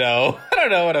speaking to I don't know. I don't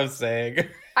know what I'm saying.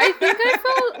 I think I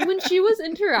felt when she was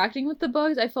interacting with the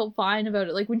bugs, I felt fine about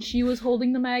it. Like when she was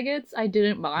holding the maggots, I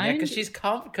didn't Yeah, mind. because she's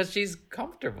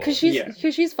comfortable. Because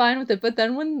she's fine with it. But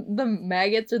then when the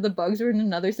maggots or the bugs were in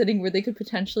another setting where they could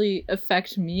potentially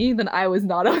affect me, then I was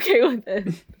not okay with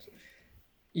it.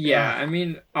 Yeah, I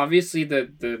mean, obviously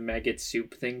the maggot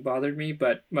soup thing bothered me,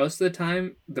 but most of the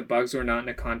time, the bugs were not in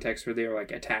a context where they were,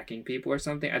 like, attacking people or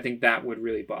something. I think that would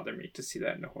really bother me to see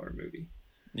that in a horror movie.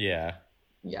 Yeah.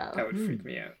 Yeah. That would freak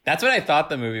me out. That's what I thought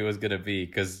the movie was going to be,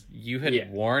 because you had Yeah.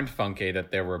 warned Funke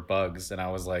that there were bugs, and I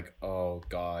was like, oh,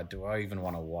 God, do I even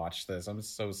want to watch this? I'm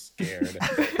so scared.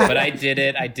 But I did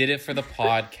it. I did it for the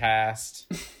podcast.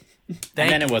 And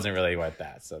then it wasn't really like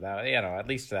that. So that, at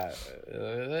least that,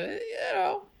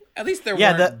 at least there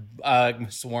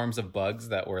weren't swarms of bugs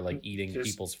that were like eating Just-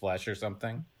 people's flesh or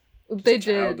something. They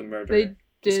Child did. murder. They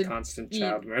Just did constant eat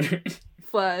child murder.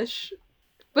 flesh.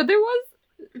 But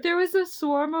there was a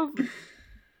swarm of,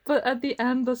 but at the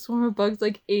end the swarm of bugs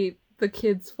like ate the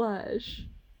kid's flesh.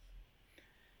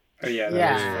 Oh yeah, that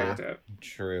Yeah. was fucked up.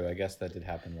 True. I guess that did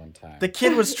happen one time. The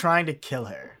kid was trying to kill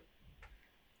her.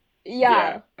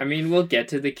 Yeah. I mean, we'll get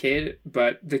to the kid,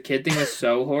 but the kid thing was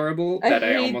so horrible I that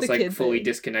I hate almost the like kid fully thing.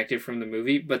 disconnected from the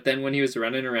movie. But then when he was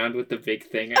running around with the big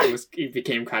thing, it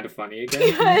became kind of funny again.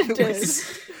 Yeah, it did.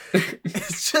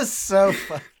 It's just so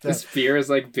fucked up. His fear is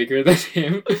like bigger than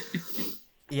him.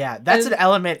 Yeah, that's an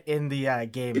element in the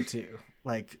game too.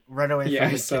 Like run away Yeah, from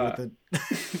I the saw kid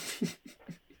with the.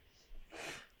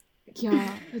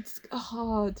 Yeah, it's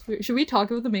weird. Should we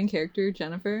talk about the main character,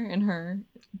 Jennifer, and her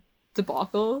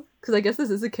debacle? Because I guess this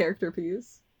is a character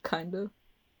piece, kind of.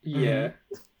 Yeah.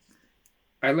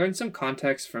 I learned some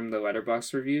context from the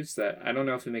Letterboxd reviews that I don't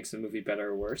know if it makes the movie better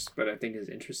or worse, but I think is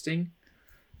interesting.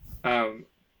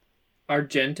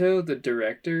 Argento, the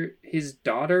director, his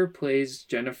daughter plays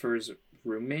Jennifer's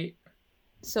roommate,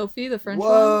 Sophie, the French one.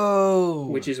 Whoa!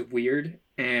 which is weird.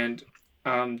 And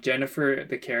Jennifer,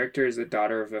 the character, is the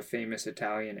daughter of a famous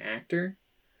Italian actor.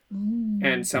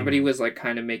 And somebody was like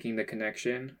kind of making the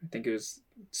connection. I think it was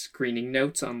Screening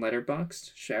Notes on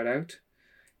Letterboxd. Shout out.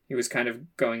 He was kind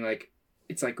of going like,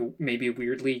 it's like maybe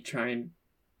weirdly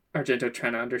Argento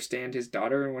trying to understand his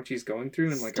daughter and what she's going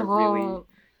through in like a really,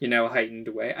 heightened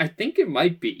way. I think it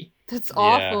might be. That's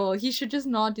awful. He should just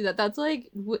not do that. That's like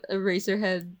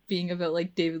Eraserhead being about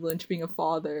like David Lynch being a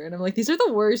father, and I'm like, these are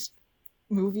the worst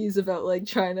movies about like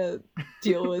trying to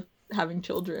deal with having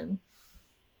children.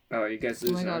 Oh, you guys.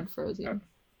 Oh my god, Frozen.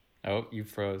 Oh, you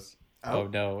froze. Oh. Oh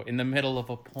no, in the middle of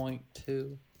a point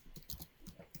too.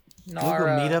 Google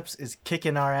Nara. Meetups is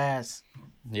kicking our ass.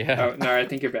 Yeah. Oh, no, I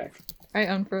think you're back. I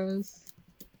unfroze.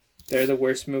 They're the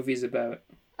worst movies about.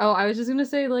 Oh, I was just gonna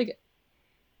say like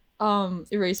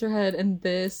Eraserhead and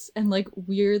this and like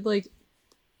weird like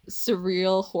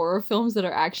surreal horror films that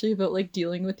are actually about like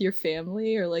dealing with your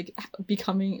family or like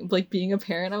becoming like being a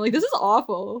parent. I'm like, this is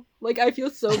awful. Like, I feel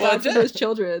so bad for those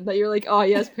children that you're like, oh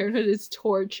yes, parenthood is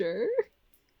torture.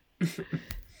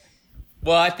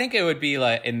 Well, I think it would be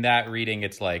like in that reading,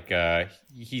 it's like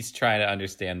he's trying to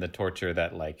understand the torture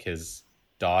that like his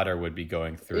daughter would be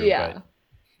going through. Yeah. But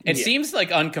it seems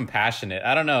like uncompassionate.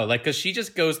 I don't know, like because she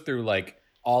just goes through like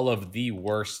all of the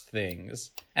worst things,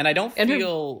 and I don't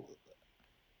feel.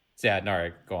 Yeah, no,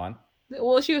 go on.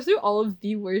 Well, she goes through all of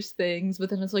the worst things,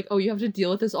 but then it's like, oh, you have to deal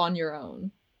with this on your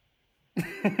own.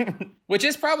 Which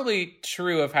is probably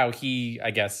true of how he,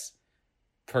 I guess,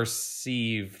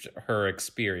 perceived her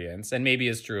experience, and maybe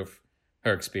is true of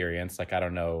her experience. Like, I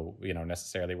don't know,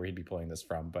 necessarily where he'd be pulling this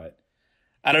from, but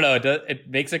I don't know.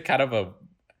 It makes it kind of a.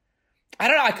 I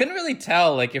don't know. I couldn't really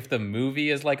tell, like, if the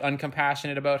movie is like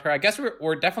uncompassionate about her. I guess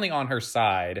we're definitely on her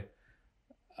side.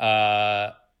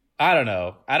 I don't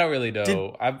know. I don't really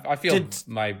know. I feel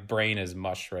my brain is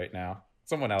mush right now.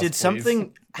 Someone else, Did please.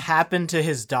 something happen to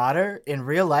his daughter in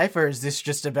real life, or is this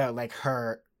just about like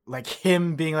her, like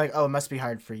him being like, oh, it must be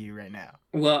hard for you right now?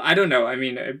 Well, I don't know. I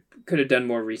mean, I could have done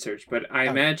more research, but I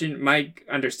imagine my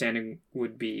understanding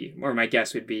would be, or my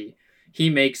guess would be,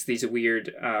 he makes these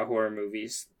weird horror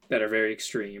movies that are very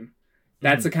extreme.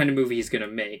 That's the kind of movie he's going to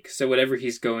make. So whatever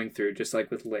he's going through, just like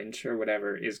with Lynch or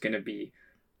whatever, is going to be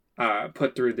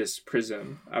put through this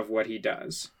prism of what he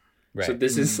does. Right. So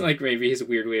this is like maybe his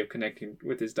weird way of connecting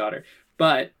with his daughter.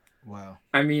 But, wow.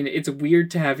 I mean, it's weird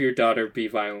to have your daughter be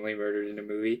violently murdered in a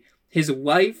movie. His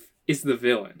wife is the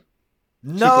villain.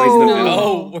 No!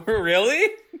 Oh, really?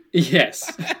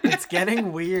 Yes. It's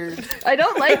getting weird. I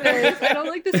don't like this. I don't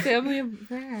like this family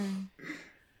affair.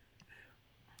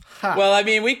 Huh. Well, I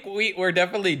mean, we're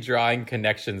definitely drawing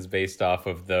connections based off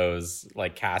of those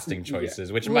like casting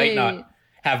choices, which might not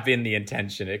have been the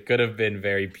intention. It could have been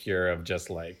very pure of just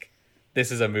like,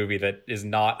 this is a movie that is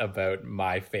not about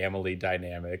my family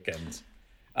dynamic and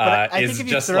is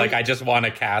just like, I just want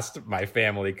to cast my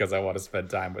family because I want to spend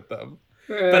time with them.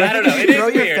 But I don't know. It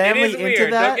is weird. It is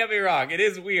weird. Don't get me wrong. It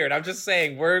is weird. I'm just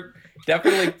saying we're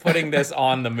definitely putting this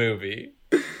on the movie.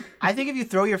 I think if you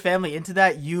throw your family into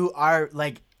that, you are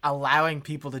like allowing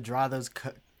people to draw those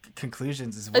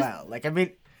conclusions as well. Like, I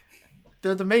mean,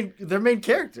 they're main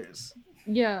characters.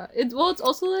 Yeah, it's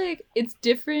also like, it's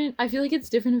different. I feel like it's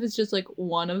different if it's just like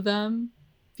one of them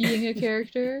being a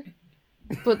character,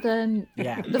 but then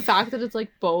the fact that it's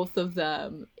like both of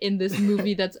them in this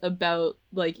movie that's about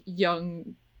like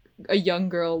a young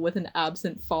girl with an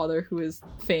absent father who is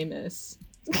famous.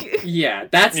 Yeah,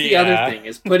 that's the other thing,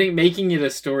 is making it a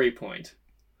story point.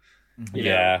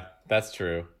 Yeah, that's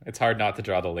true. It's hard not to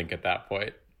draw the link at that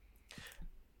point.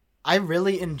 I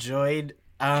really enjoyed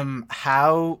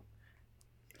how,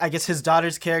 I guess, his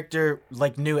daughter's character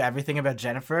like knew everything about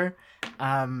Jennifer.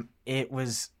 It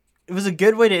was a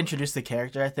good way to introduce the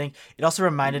character, I think. It also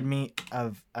reminded me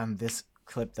of this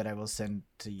clip that I will send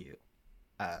to you.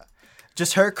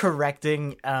 Just her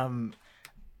correcting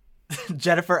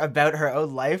Jennifer about her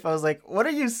own life. I was like, what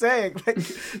are you saying? Like,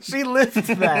 she lived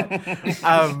that.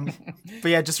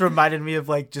 But yeah, it just reminded me of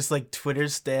like just like Twitter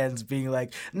stans being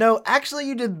like, no, actually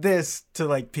you did this to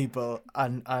like people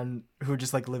on who are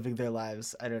just like living their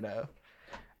lives. I don't know.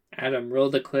 Adam, roll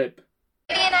the clip.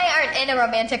 Brady and I aren't in a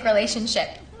romantic relationship.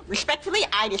 Respectfully,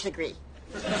 I disagree.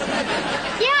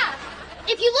 Yeah.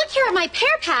 If you look here at my pear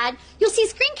pad, you'll see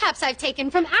screen caps I've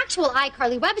taken from actual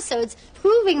iCarly webisodes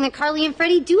proving that Carly and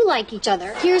Freddie do like each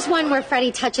other. Here's one where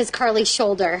Freddie touches Carly's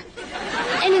shoulder.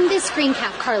 And in this screen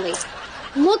cap, Carly,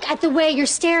 look at the way you're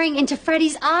staring into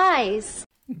Freddie's eyes.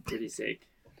 Pretty sick.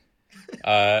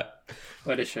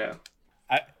 What a show.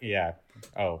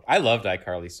 I loved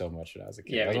iCarly so much when I was a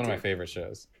kid. Yeah, it was one of my favorite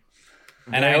shows.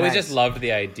 And Very I always nice. just loved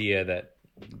the idea that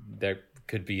there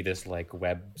could be this like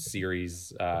web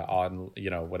series on,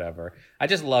 whatever. I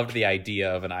just loved the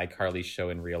idea of an iCarly show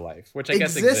in real life, which I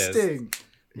guess exists.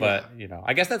 But,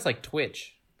 I guess that's like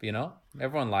Twitch,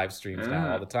 Everyone live streams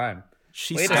now all the time.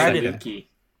 She Wait a started second. it.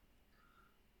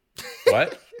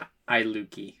 What?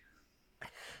 iLukey.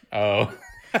 Oh.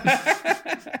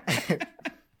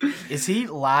 Is he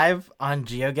live on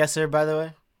GeoGuessr, by the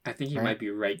way? I think he might be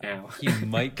right now. He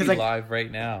might be live right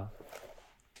now.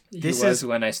 This was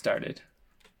when I started.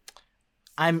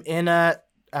 I'm in a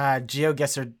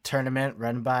GeoGuessr tournament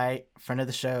run by friend of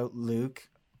the show, Luke.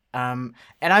 And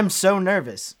I'm so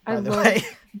nervous, by the way.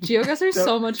 GeoGuessr is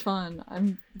so much fun.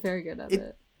 I'm very good at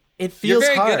it. It feels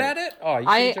You're very hard. good at it? Oh,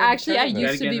 I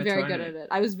used to be the very good tournament. at it.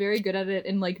 I was very good at it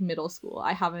in like middle school.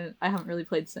 I haven't really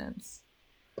played since.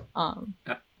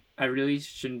 I really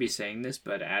shouldn't be saying this,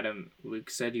 but Adam, Luke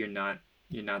said you're not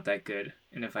You're not that good,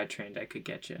 and if I trained, I could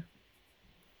get you.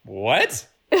 What?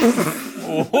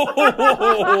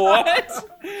 What?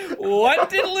 What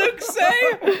did Luke say?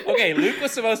 Okay, Luke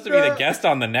was supposed to be the guest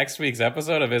on the next week's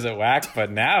episode of Is It Whack,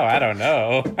 but now I don't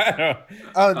know.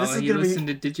 Oh, this is he gonna be. listened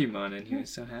to Digimon and he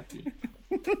was so happy.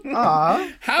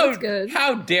 Aw. How good.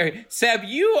 How dare Seb?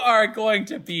 You are going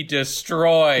to be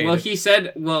destroyed. Well, he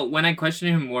said. Well, when I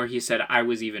questioned him more, he said I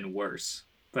was even worse,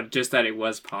 but just that it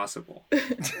was possible.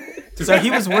 So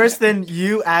he was worse than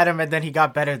you, Adam, and then he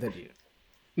got better than you.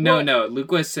 No.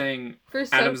 Luke was saying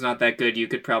First Adam's not that good. You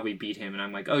could probably beat him, and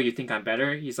I'm like, oh, you think I'm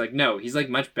better? He's like, no, he's like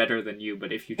much better than you.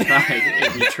 But if you tried,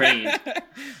 if you trained,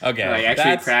 okay, like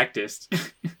actually practiced.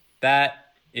 That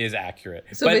is accurate.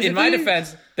 So but in my basically-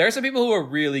 defense, there are some people who are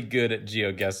really good at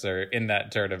GeoGuessr in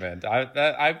that tournament.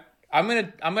 I'm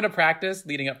gonna practice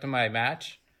leading up to my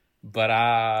match, but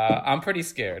I'm pretty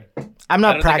scared. I'm I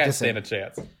not don't practicing. think I stand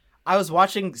a chance. I was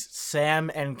watching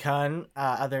Sam and Kun,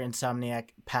 other Insomniac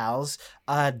pals,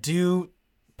 do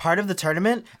part of the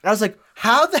tournament, and I was like,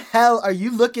 how the hell are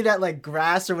you looking at like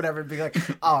grass or whatever and being like,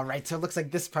 all right, so it looks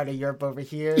like this part of Europe over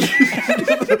here.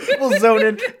 We'll zone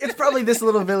in. It's probably this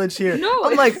little village here. No,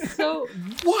 I'm like, so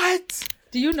what?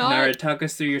 do you not? Nara, talk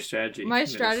us through your strategy. My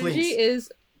strategy Please.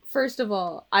 is, first of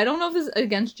all, I don't know if this is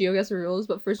against GeoGuessr rules,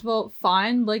 but first of all,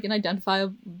 find like an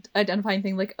identifying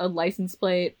thing like a license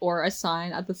plate or a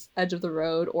sign at the edge of the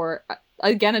road, or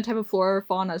again a type of flora or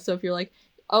fauna. So if you're like,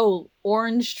 oh,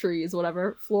 orange trees,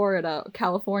 whatever, Florida,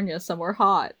 California, somewhere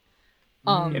hot.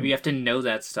 Yeah, but you have to know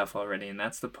that stuff already, and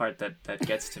that's the part that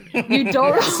gets to me. You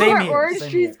don't know Same where here, orange same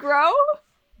trees here. grow?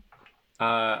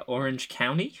 Orange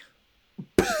County.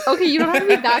 Okay, you don't have to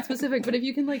be that specific, but if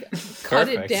you can like cut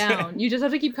it Perfect. down, you just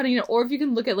have to keep cutting it. Or if you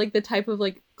can look at like the type of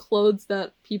like clothes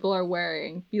that people are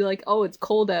wearing, be like, oh, it's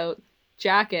cold out,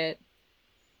 jacket.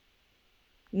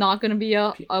 Not gonna be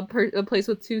a place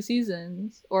with 2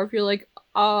 seasons. Or if you're like,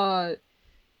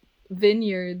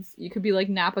 vineyards, you could be like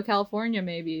Napa, California,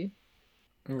 maybe.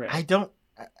 Right. I don't.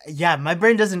 Yeah, my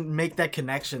brain doesn't make that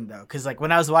connection though, because like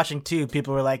when I was watching too,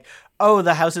 people were like, "Oh,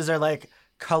 the houses are like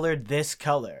colored this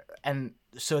color, and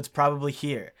so it's probably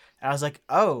here." And I was like,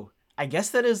 "Oh, I guess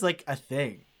that is like a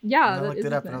thing." Yeah, And I that looked is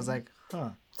it a up, and I was thing. like, "Huh."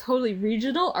 Totally,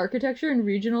 regional architecture and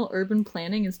regional urban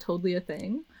planning is totally a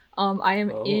thing. I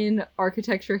am Oh. in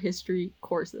architecture history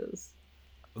courses.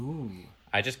 Ooh.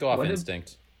 I just go off What a-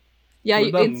 instinct. Yeah, What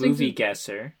about instincts movie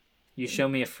guesser? You show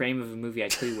me a frame of a movie, I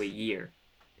tell you what year.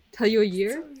 tell you a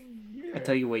year. I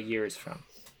tell you what year it's from.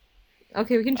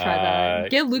 Okay, we can try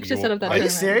that. Get Luke to you- set up that. Are you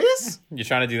tournament. serious? You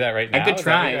trying to do that right now? I could Is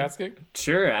that what try. you're asking?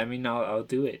 Sure, I mean, I'll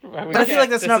do it. But I feel like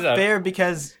that's not fair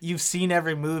because you've seen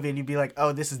every movie and you'd be like,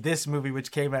 "Oh, this is this movie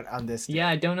which came out on this." Yeah,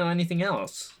 I don't know anything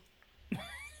else.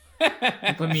 You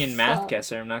put me in math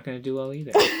guesser, I'm not going to do well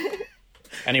either.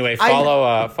 Anyway,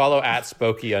 follow at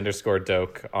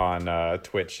Spokey_Doke on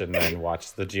Twitch and then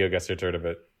watch the GeoGuessr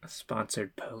tournament. A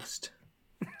sponsored post.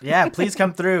 Yeah, please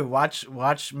come through.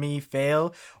 Watch me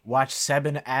fail. Watch Seb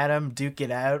and Adam duke it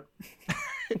out.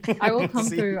 I will come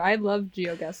See? through. I love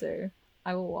GeoGuessr.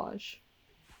 I will watch.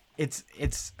 It's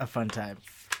a fun time.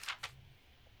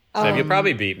 So you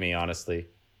probably beat me, honestly.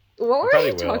 What were probably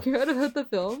you will. talking about the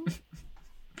film?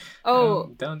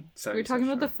 Oh, Don't. Sorry, we were talking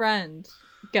about the friend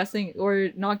guessing or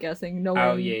not guessing, knowing,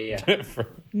 Oh yeah.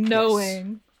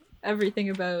 knowing everything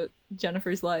about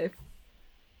Jennifer's life.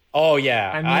 Oh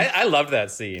yeah, I mean- I loved that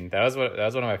scene. That was one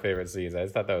of my favorite scenes. I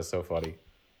just thought that was so funny.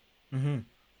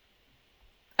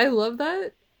 I love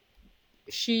that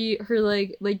her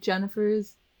like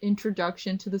Jennifer's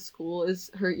introduction to the school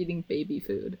is her eating baby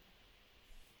food.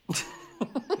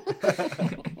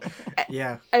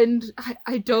 Yeah. And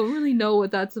I don't really know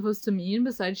what that's supposed to mean,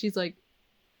 besides she's like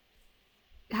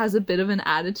has a bit of an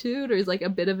attitude or is like a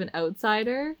bit of an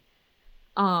outsider.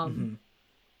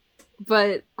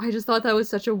 But I just thought that was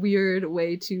such a weird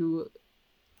way to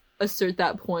assert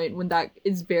that point when that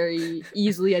is very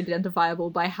easily identifiable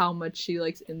by how much she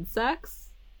likes insects.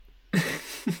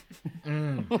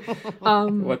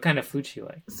 What kind of food she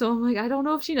likes? So I'm like, I don't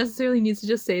know if she necessarily needs to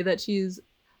just say that she's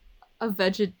a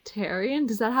vegetarian.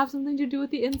 Does that have something to do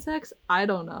with the insects? I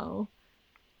don't know.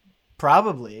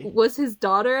 Probably. Was his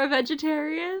daughter a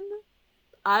vegetarian?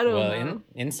 I don't know.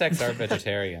 Insects are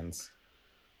vegetarians.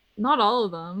 Not all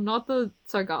of them. Not the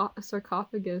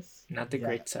sarcophagus. Not the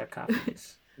great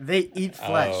sarcophagus. They eat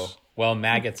flesh. Oh, well,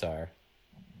 maggots are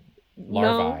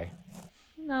larvae.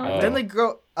 No. Oh. Then they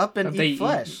grow. up and Don't they eat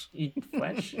flesh. Eat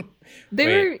flesh? They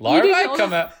Wait, were larvae eating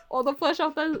come out. all the flesh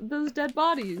off those dead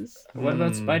bodies. What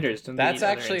about spiders? Don't they That's eat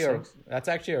other actually insects? that's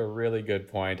actually a really good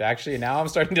point. Actually, now I'm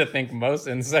starting to think most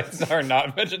insects are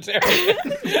not vegetarian.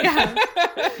 Yeah.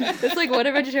 It's like, what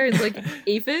are vegetarians? Like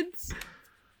aphids?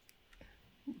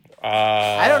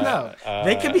 I don't know.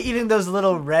 They could be eating those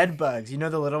little red bugs. You know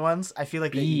the little ones? I feel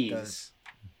like they eat those. Bees.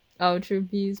 Oh, true.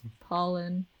 Bees,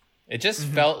 pollen. It just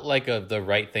felt like the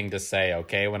right thing to say.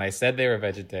 Okay, when I said they were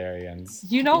vegetarians.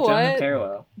 You know You've done the what?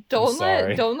 parallel.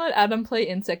 Don't let Adam play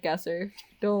insect guesser.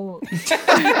 Don't.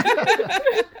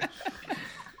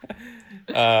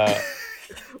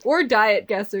 Or diet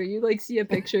guesser. You like see a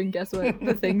picture and guess what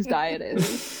the thing's diet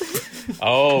is.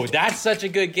 Oh, that's such a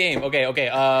good game. Okay.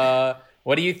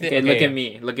 What do you think? Okay, look at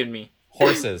me. Look at me.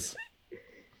 Horses.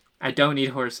 I don't eat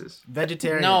horses.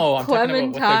 Vegetarian. No, I'm talking about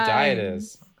what their diet Clementine.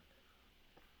 is.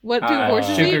 What do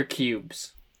horses Sugar eat?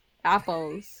 cubes.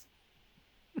 Apples.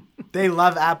 They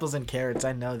love apples and carrots.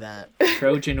 I know that.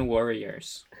 Trojan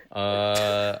warriors.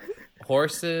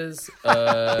 Horses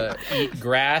eat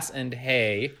grass and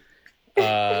hay.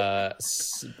 Okay,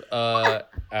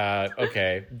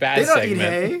 bad They don't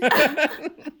segment. eat hay.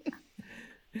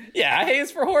 Yeah, hay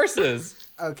is for horses.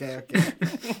 Okay.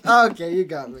 Okay, you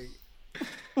got me.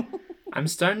 I'm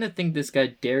starting to think this guy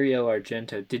Dario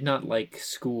Argento did not like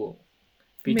school.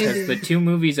 Because Maybe. the two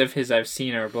movies of his I've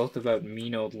seen are both about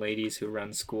mean old ladies who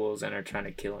run schools and are trying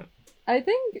to kill him. I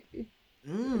think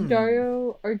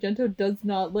Dario Argento does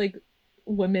not like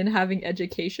women having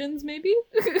educations, maybe?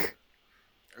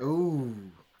 Ooh.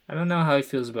 I don't know how he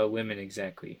feels about women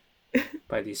exactly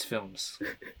by these films.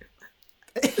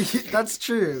 That's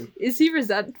true. Is he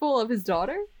resentful of his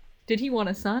daughter? Did he want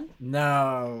a son?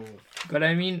 No. But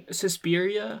I mean,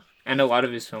 Suspiria and a lot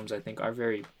of his films I think are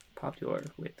very popular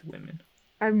with women.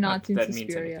 I've not seen that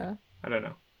means Suspiria. anything. I don't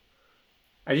know.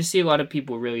 I just see a lot of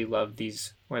people really love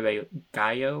these, were they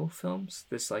Gaio films?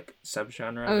 This like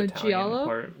subgenre Oh, of Italian Giallo?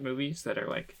 horror movies that are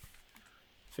like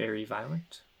very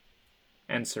violent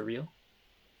and surreal.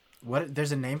 What?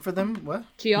 There's a name for them? What?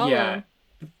 Giallo. Yeah.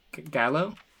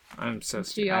 Gallo? I'm so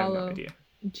stupid. I have no Giallo. idea.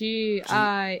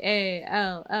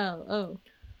 Giallo.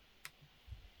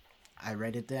 I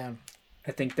write it down.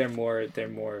 I think they're more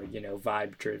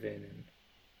vibe driven and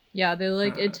Yeah, they're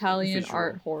like Italian visual.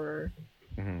 art horror.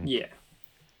 yeah.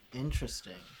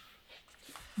 Interesting.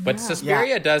 But Yeah.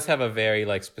 Suspiria does have a very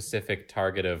like specific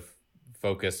target of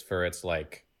focus for its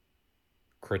like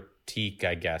critique,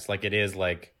 I guess. Like it is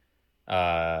like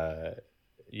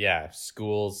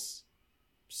schools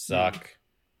suck.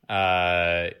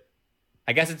 I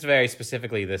guess it's very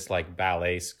specifically this like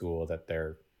ballet school that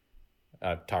they're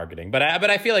targeting. But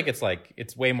I feel like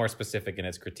it's way more specific in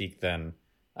its critique than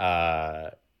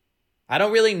I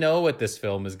don't really know what this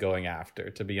film is going after,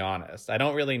 to be honest. I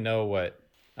don't really know what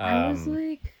I was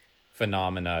like,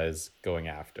 phenomena is going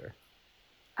after.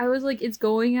 it's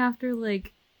going after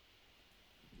like.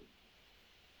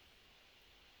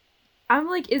 I'm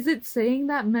like, is it saying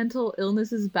that mental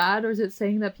illness is bad, or is it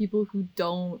saying that people who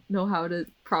don't know how to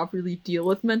properly deal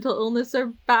with mental illness are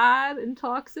bad and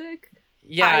toxic?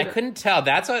 Yeah, I I don't- couldn't tell.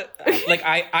 That's what, like,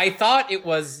 I thought it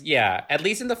was, at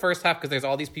least in the first half, because there's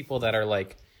all these people that are,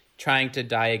 like, trying to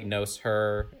diagnose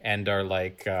her and are,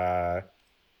 like,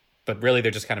 but really they're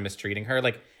just kind of mistreating her.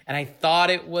 Like, and I thought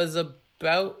it was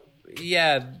about,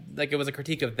 like, it was a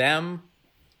critique of them.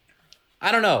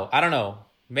 I don't know.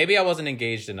 Maybe I wasn't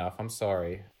engaged enough. I'm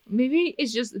sorry. Maybe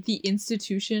it's just the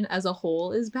institution as a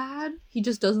whole is bad. He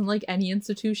just doesn't like any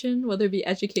institution, whether it be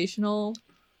educational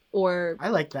or I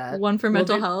like that. one for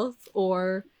mental there- health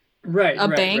or Right. a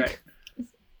bank.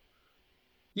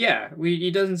 Yeah, he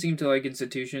doesn't seem to like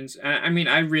institutions. I mean,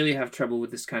 I really have trouble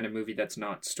with this kind of movie that's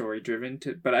not story driven.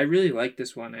 But I really like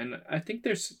this one, and I think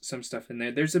there's some stuff in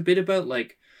there. There's a bit about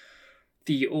like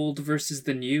the old versus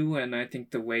the new, and I think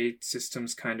the way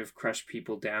systems kind of crush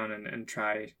people down and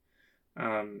try,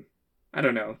 I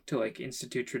don't know, to like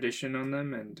institute tradition on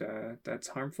them, and that's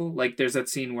harmful. Like there's that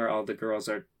scene where all the girls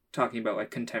are talking about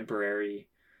like contemporary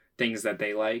things that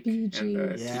they like, Bee and the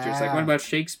Gees. teacher's like, "What about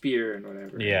Shakespeare and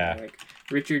whatever?" And Yeah. they're like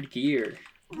Richard Gere.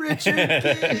 Richard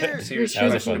Gere. Seems That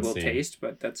was a fun questionable scene. taste,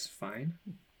 but that's fine.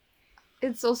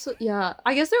 It's also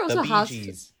I guess there The also Bee has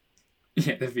Gees.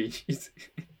 Yeah, the Bee Gees.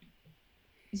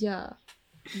 yeah.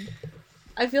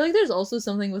 I feel like there's also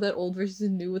something with that old versus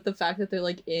new with the fact that they're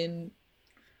like in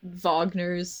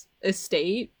Wagner's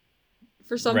estate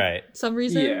for some Right.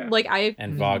 reason. Yeah. Like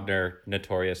And Wagner,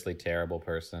 notoriously terrible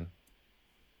person.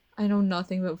 I know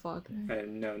nothing about Wagner. I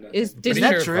know nothing. Did Is he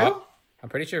that true? I'm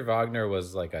pretty sure Wagner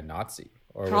was like a Nazi.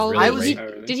 Or probably was I really was- did Oh,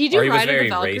 really? he do or he was Ride of the very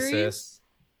Valkyries? racist.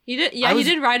 He did. Yeah, I was-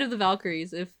 he did Ride of the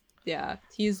Valkyries.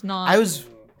 He's not. I was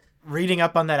reading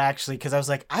up on that actually because I was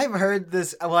like, I've heard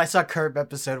this. Well, I saw a Curb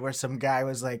episode where some guy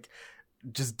was like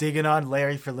just digging on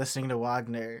Larry for listening to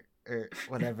Wagner or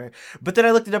whatever. But then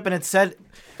I looked it up and it said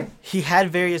he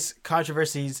had various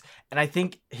controversies, and I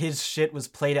think his shit was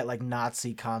played at like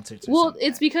Nazi concerts. Or Well, something.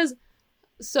 it's because.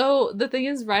 So the thing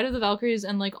is, Ride of the Valkyries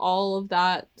and like all of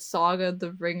that saga,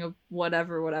 the Ring of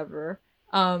whatever,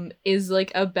 is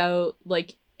like about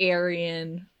like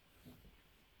Aryan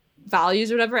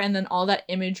values or whatever, and then all that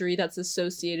imagery that's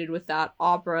associated with that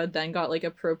opera then got like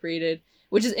appropriated,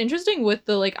 which is interesting with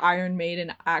the like Iron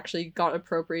Maiden actually got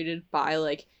appropriated by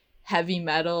like heavy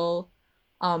metal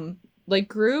like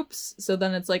groups. So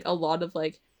then it's like a lot of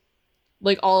like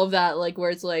all of that like where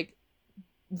it's like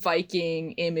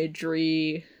Viking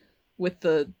imagery with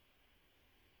the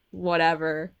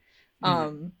whatever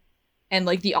and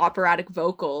like the operatic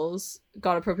vocals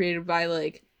got appropriated by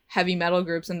like heavy metal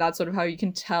groups, and that's sort of how you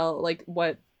can tell like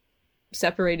what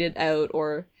separated out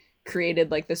or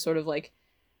created like this sort of like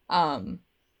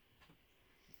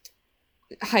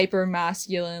hyper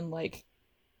masculine like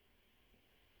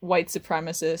white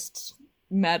supremacist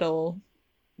metal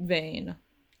vein.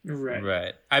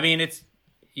 Right. I mean,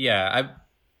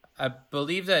 I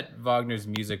believe that Wagner's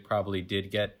music probably did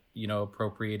get,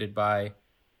 appropriated by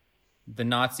the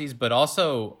Nazis, but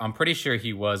also I'm pretty sure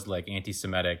he was like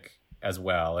anti-Semitic as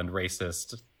well and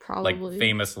racist, Probably. like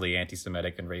famously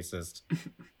anti-Semitic and racist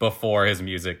before his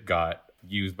music got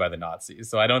used by the Nazis.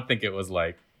 So I don't think it was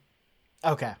like,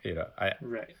 okay.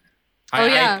 Right.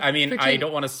 I mean, I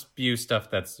don't want to spew stuff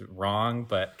that's wrong,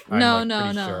 but I'm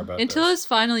pretty sure about Until this. his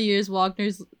final years,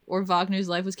 Wagner's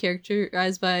life was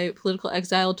characterized by political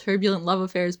exile, turbulent love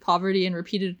affairs, poverty, and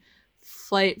repeated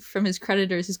flight from his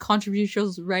creditors. His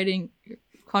controversial writings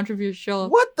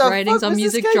What the on fuck was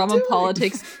music, this guy drama, doing?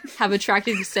 politics have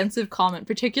attracted extensive comment,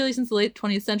 particularly since the late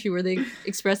 20th century, where they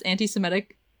express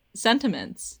anti-Semitic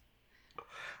sentiments.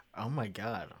 Oh my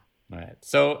god. Right.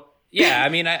 So, yeah, I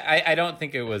mean, I don't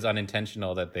think it was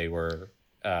unintentional that they were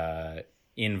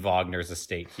in Wagner's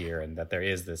estate here, and that there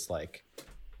is this like,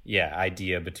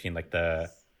 idea between like the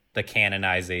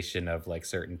canonization of like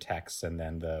certain texts and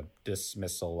then the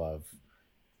dismissal of,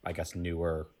 I guess,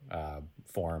 newer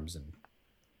forms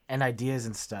And ideas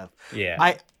and stuff.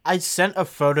 Yeah. I sent a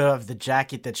photo of the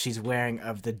jacket that she's wearing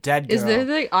of the dead girl. Is there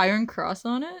the Iron Cross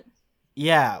on it?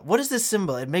 Yeah. What is this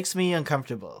symbol? It makes me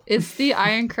uncomfortable. It's the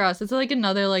Iron Cross. It's like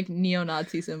another like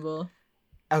neo-Nazi symbol.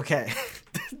 Okay.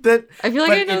 I feel like but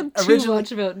I know it too originally-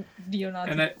 much about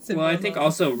neo-Nazi And symbols. I think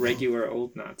also regular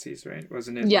old Nazis, right?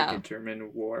 Wasn't it Yeah. like a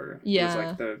German war? Yeah. It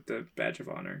was like the badge of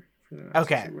honor for the Nazis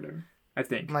Okay. or whatever. I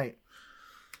think.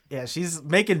 Yeah, she's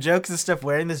making jokes and stuff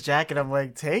wearing this jacket. I'm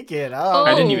like, take it Oh. off.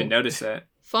 I didn't even notice that.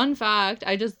 Fun fact,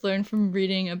 I just learned from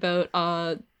reading about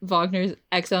Wagner's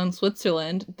Exile in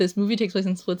Switzerland. This movie takes place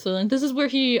in Switzerland. This is where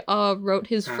he wrote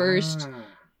his first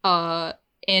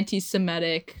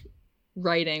anti-Semitic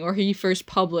writing, or he first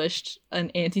published an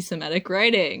anti-Semitic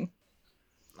writing.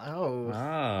 Oh.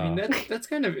 I mean, that's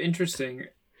kind of interesting.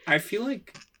 I feel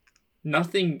like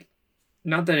nothing,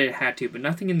 not that it had to, but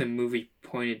nothing in the movie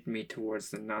pointed me towards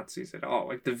the Nazis at all.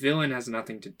 Like, the villain has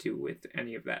nothing to do with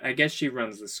any of that. I guess she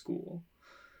runs the school.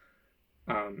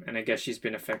 And I guess she's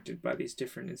been affected by these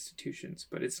different institutions,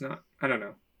 but it's not, I don't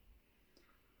know.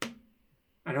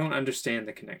 I don't understand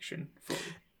the connection fully.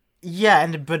 Yeah,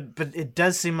 but it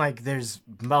does seem like there's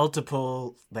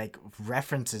multiple like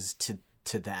references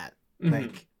to that. Mhm.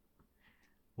 Like,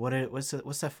 what's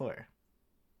that for?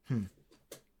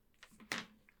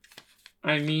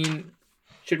 I mean,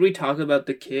 should we talk about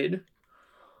the kid?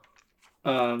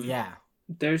 Yeah.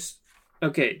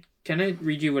 Okay, can I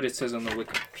read you what it says on the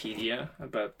Wikipedia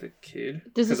about the kid?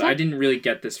 Does this Because I have- didn't really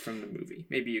get this from the movie.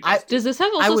 Maybe you guys did. Does this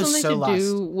have I also was something so to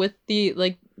do with the,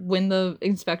 like, when the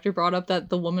inspector brought up that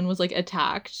the woman was, like,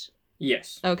 attacked?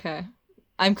 Yes. Okay.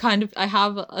 I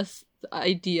have a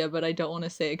idea, but I don't want to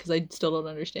say it because I still don't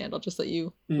understand. I'll just let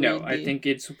you No, read I the- think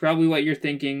it's probably what you're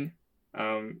thinking.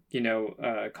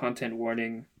 Content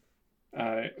warning.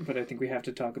 But I think we have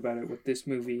to talk about it with this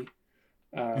movie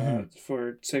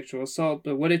for sexual assault.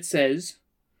 But what it says,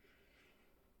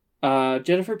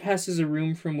 Jennifer passes a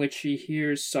room from which she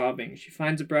hears sobbing. She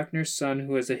finds Bruckner's son,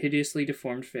 who has a hideously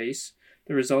deformed face,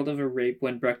 the result of a rape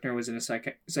when Bruckner was in a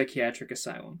psychiatric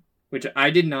asylum, which I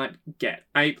did not get.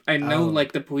 I know,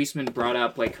 like, the policeman brought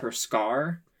up, like, her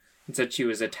scar and said she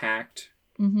was attacked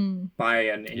by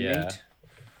an inmate. Yeah.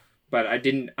 But I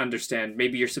didn't understand.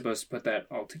 Maybe you're supposed to put that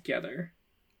all together.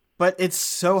 But it's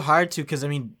so hard to, because I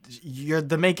mean,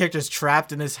 the main character's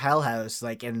trapped in this hell house,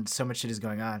 like, and so much shit is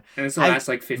going on. And it's the I last,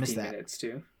 like, missed 15 that. minutes,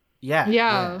 too.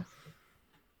 Yeah.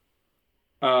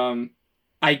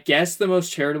 I guess the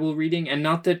most charitable reading, and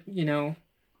not that,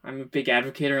 I'm a big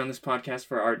advocate on this podcast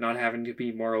for art not having to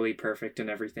be morally perfect and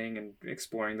everything and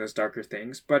exploring those darker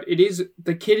things, but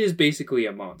the kid is basically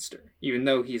a monster, even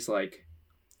though he's like,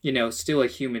 still a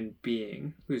human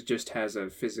being who just has a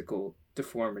physical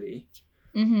deformity.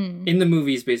 Mm-hmm. In the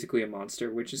movie, he's basically a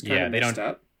monster, which is kind of messed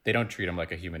up. They don't treat him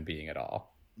like a human being at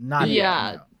all. Not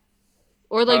yeah. yet, no.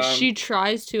 Or like she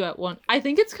tries to at one. I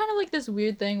think it's kind of like this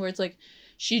weird thing where it's like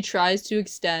she tries to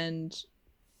extend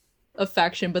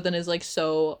affection, but then is like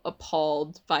so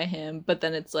appalled by him. But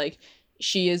then it's like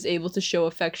she is able to show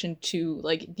affection to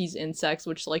like these insects,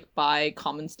 which like by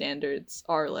common standards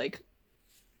are like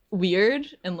weird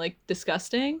and like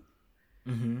disgusting.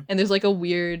 Mm-hmm. And there's like a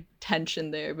weird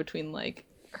tension there between like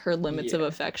her limits of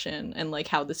affection and like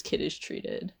how this kid is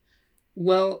treated.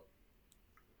 Well,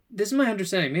 this is my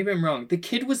understanding. Maybe I'm wrong. The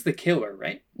kid was the killer,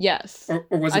 right? Yes.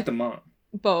 Or was it the mom?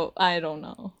 But I don't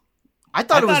know. I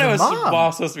thought it was the mom.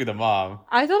 Well, supposed to be the mom.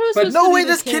 I thought it was But supposed to no be way, the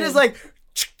this kid is like.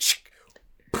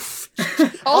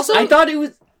 Also, I thought it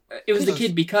was the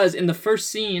kid because in the first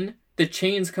scene, the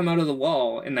chains come out of the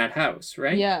wall in that house,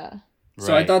 right? Yeah.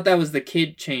 So I thought that was the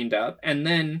kid chained up, and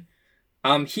then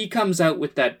he comes out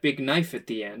with that big knife at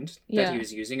the end that he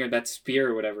was using, or that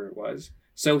spear or whatever it was.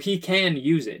 So he can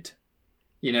use it.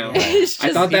 I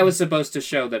thought that was supposed to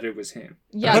show that it was him.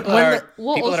 Yeah, People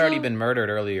also, had already been murdered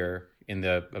earlier in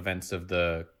the events of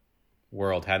the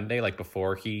world, hadn't they? Like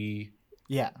before he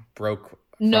broke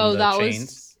from the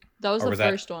chains? That was the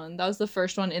first one. That was the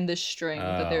first one in this string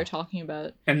that they were talking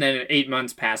about. And then 8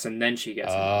 months pass, and then she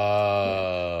gets him.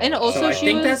 And also, so I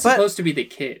think that's supposed to be the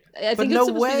kid. I think it's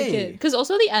supposed to be the kid. Because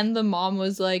also at the end, the mom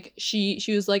was like, she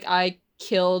was like, I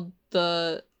killed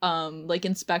the like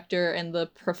inspector and the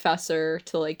professor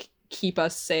to like keep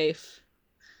us safe.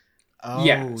 Oh,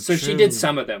 yeah, so true. she did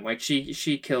some of them. Like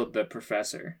she killed the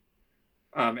professor,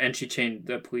 and she chained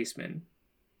the policeman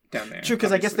down there. True,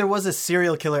 because I guess there was a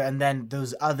serial killer, and then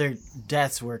those other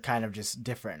deaths were kind of just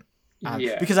different.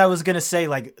 Because I was gonna say,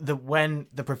 like, when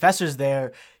the professor's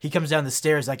there, he comes down the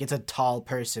stairs like it's a tall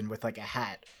person with like a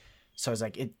hat. So I was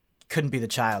like, it couldn't be the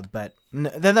child, but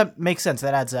then that makes sense.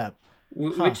 That adds up.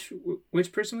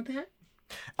 Which person with the hat?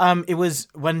 It was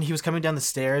when he was coming down the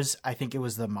stairs. I think it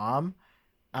was the mom,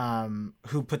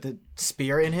 who put the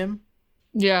spear in him.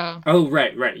 Yeah. Oh,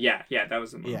 right. Yeah, that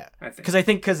was the mom. Yeah, I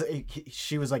think. Because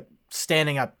she was like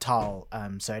standing up tall.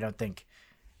 So I don't think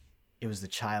it was the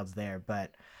child there.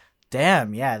 But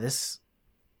damn, yeah,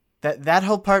 that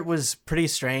whole part was pretty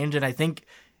strange, and I think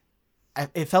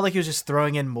it felt like he was just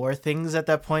throwing in more things at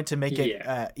that point to make it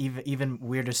even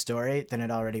weirder story than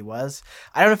it already was.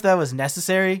 I don't know if that was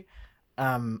necessary.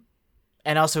 And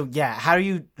also, how do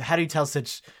you tell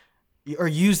such or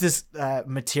use this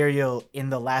material in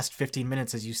the last 15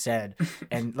 minutes, as you said,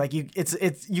 and like you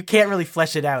can't really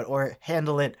flesh it out or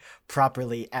handle it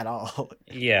properly at all.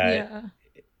 Yeah.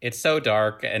 It's so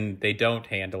dark, and they don't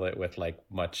handle it with like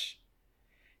much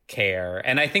care.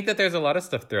 And I think that there's a lot of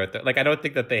stuff throughout there. Like, I don't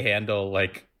think that they handle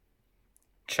like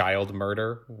child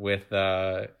murder with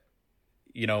much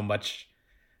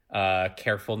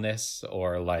carefulness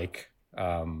or like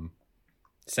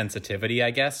sensitivity, I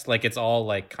guess. Like, it's all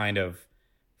like kind of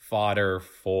fodder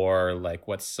for like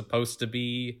what's supposed to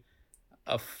be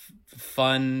a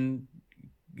fun,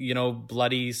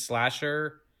 bloody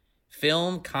slasher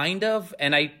film, kind of.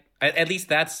 And I at least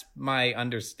that's my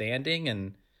understanding.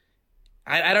 And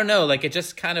I don't know, like, it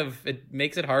just kind of, it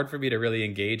makes it hard for me to really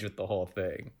engage with the whole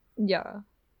thing. Yeah.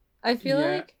 I feel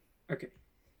like... Okay.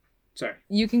 Sorry.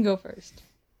 You can go first.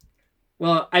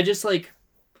 Well, I just, like...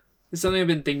 It's something I've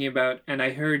been thinking about, and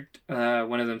I heard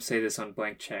one of them say this on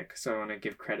Blank Check, so I want to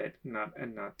give credit not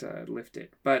lift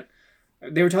it. But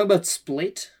they were talking about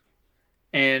Split,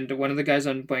 and one of the guys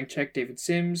on Blank Check, David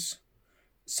Sims,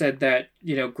 said that,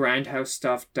 Grindhouse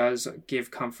stuff does give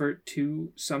comfort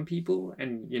to some people,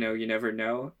 and, you never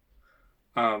know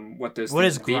what those What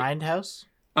things is be. Grindhouse?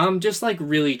 Just like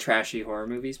really trashy horror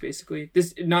movies, basically.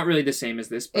 This not really the same as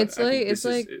this, but it's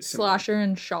like slasher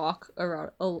and shock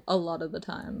around a lot of the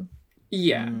time.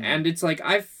 Yeah, and it's like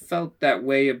I felt that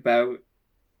way about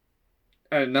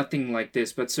nothing like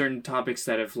this, but certain topics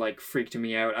that have like freaked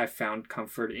me out. I found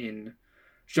comfort in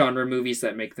genre movies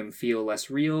that make them feel less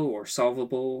real or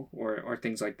solvable or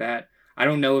things like that. I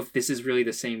don't know if this is really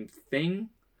the same thing,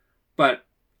 but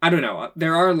I don't know.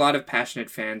 There are a lot of passionate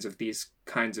fans of these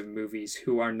kinds of movies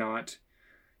who are not,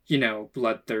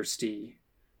 bloodthirsty,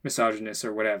 misogynist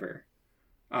or whatever.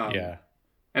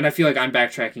 And I feel like I'm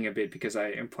backtracking a bit because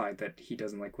I implied that he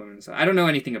doesn't like women. So I don't know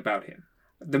anything about him.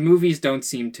 The movies don't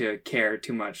seem to care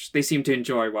too much. They seem to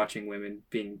enjoy watching women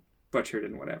being butchered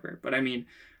and whatever. But I mean,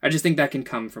 I just think that can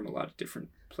come from a lot of different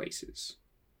places.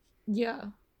 Yeah.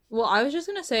 Well, I was just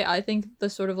gonna say, I think the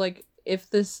sort of like, if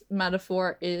this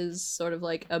metaphor is sort of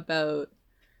like about,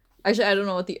 actually, I don't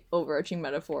know what the overarching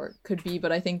metaphor could be,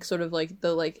 but I think sort of like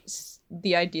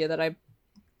the idea that I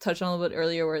touched on a little bit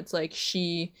earlier, where it's like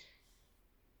she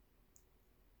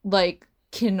like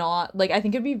cannot, like, I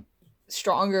think it'd be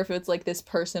stronger if it's like this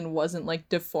person wasn't like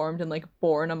deformed and like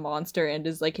born a monster and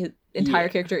is like his entire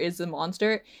character is a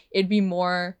monster. It'd be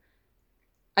more,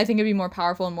 I think it'd be more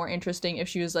powerful and more interesting if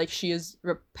she was like, she is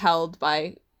repelled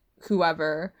by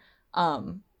whoever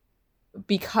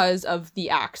because of the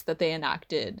acts that they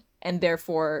enacted, and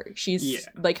therefore she's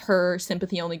like, her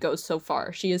sympathy only goes so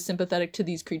far. She is sympathetic to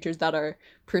these creatures that are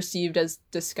perceived as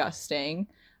disgusting,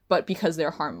 but because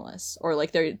they're harmless, or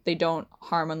like they don't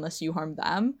harm unless you harm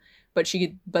them.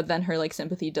 But then her like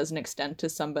sympathy doesn't extend to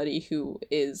somebody who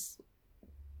is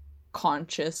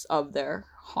conscious of their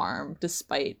harm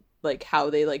despite like how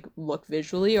they like look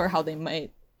visually or how they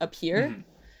might appear.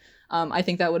 Mm-hmm. I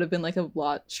think that would have been like a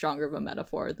lot stronger of a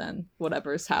metaphor than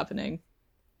whatever's happening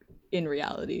in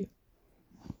reality.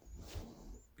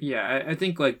 Yeah, I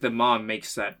think like the mom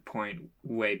makes that point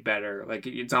way better. Like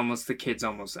it's almost, the kid's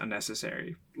almost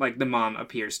unnecessary. Like the mom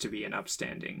appears to be an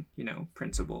upstanding,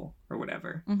 principal or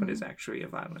whatever, but is actually a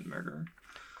violent murderer.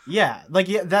 Yeah, like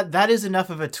that is enough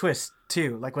of a twist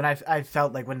too. Like when I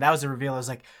felt like when that was a reveal, I was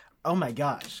like, oh my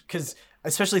gosh, because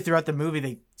especially throughout the movie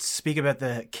they speak about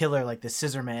the killer, like the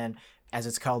Scissor Man, as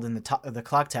it's called in the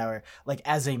clock tower, like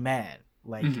as a man,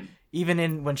 like. Mm-hmm.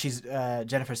 Even when she's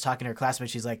Jennifer's talking to her classmate,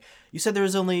 she's like, "You said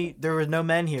there were no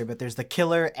men here, but there's the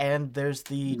killer and there's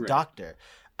the doctor."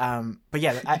 But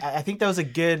yeah, I think that was a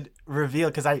good reveal,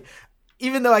 because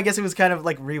even though I guess it was kind of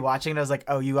like rewatching it, I was like,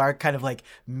 "Oh, you are kind of like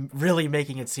really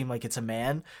making it seem like it's a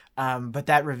man." But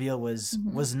that reveal was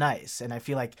nice, and I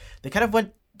feel like they kind of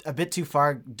went a bit too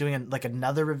far doing like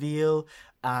another reveal.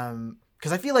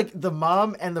 Because I feel like the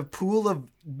mom and the pool of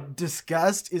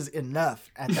disgust is enough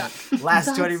at that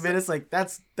last 20 minutes. Like,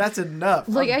 that's enough.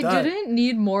 Like, I didn't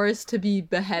need Morris to be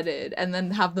beheaded and then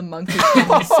have the monkey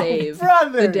king save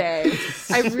the day.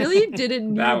 I really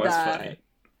didn't need that. That was funny.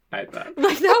 I thought.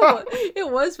 Like, it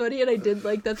was funny, and I did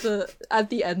like that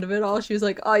at the end of it all, she was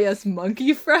like, "Oh, yes,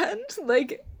 monkey friend."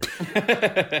 Like,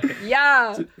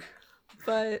 yeah.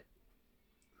 But...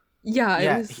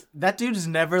 Yeah, that dude is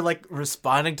never like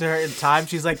responding to her in time.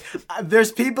 She's like,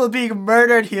 "There's people being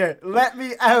murdered here. Let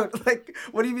me out." Like,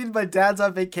 what do you mean my dad's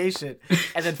on vacation?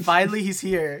 And then finally he's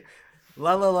here.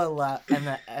 La la la la, and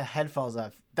the head falls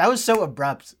off. That was so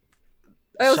abrupt.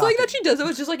 I also like that she does it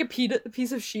with just like a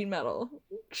piece of sheet metal.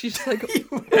 She's just like,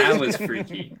 that was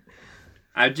freaky.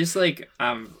 I just like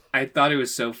I thought it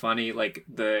was so funny, like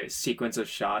the sequence of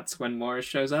shots when Morris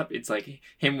shows up. It's like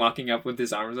him walking up with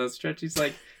his arms outstretched. He's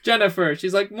like, "Jennifer."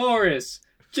 She's like, "Morris."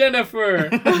 "Jennifer."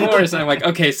 "Morris." And I'm like,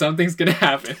 okay, something's gonna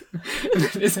happen. And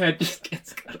then his head just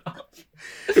gets cut off.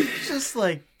 Just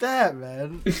like that,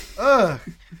 man. Ugh.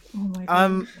 Oh my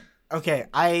God. Okay,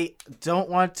 I don't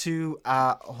want to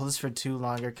hold this for too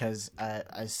longer, because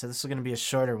I said this was gonna be a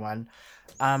shorter one.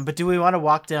 But do we want to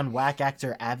walk down Whack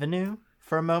Actor Avenue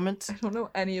for a moment? I don't know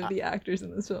any of the actors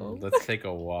in this film. Let's take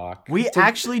a walk. We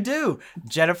actually do.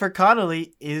 Jennifer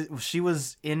Connelly she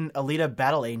was in Alita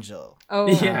Battle Angel. Oh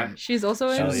yeah, she's also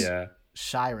in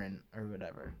Chiron or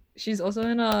whatever. She's also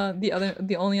in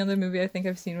the only other movie I think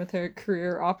I've seen with her,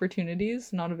 Career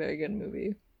Opportunities. Not a very good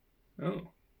movie.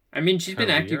 Oh, I mean, she's been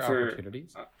acting for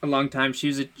a long time. She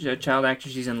was a child actor.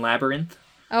 She's in Labyrinth.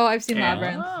 Oh, I've seen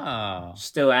Labyrinth.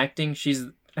 Still acting. She's,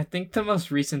 I think, the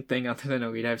most recent thing other than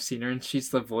Alita I've seen her in. She's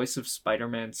the voice of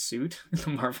Spider-Man's suit in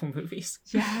the Marvel movies.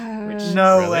 Yeah.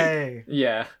 No way.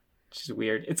 Yeah. She's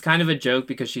weird. It's kind of a joke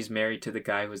because she's married to the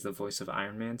guy who was the voice of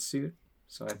Iron Man's suit.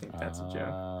 So I think that's a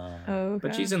joke. Oh, okay.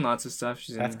 But she's in lots of stuff.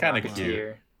 That's kind of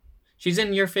cute. She's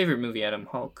in your favorite movie, Adam,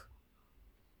 Hulk.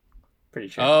 Pretty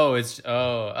sure. Oh,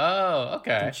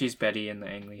 okay. And she's Betty in the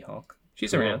Ang Lee Hulk.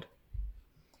 She's around.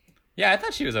 Yeah, I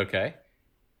thought she was okay.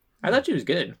 I thought she was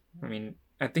good. I mean,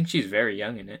 I think she's very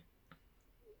young in it.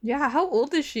 Yeah, how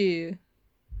old is she?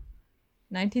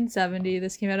 1970.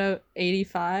 This came out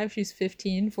 85. She's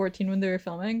 14 when they were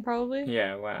filming, probably.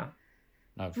 Yeah, wow.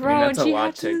 Bro, that's a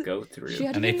lot to go through.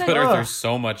 And they put her through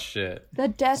so much shit. The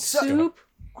death soup.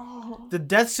 Oh. The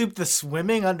death soup, the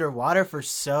swimming underwater for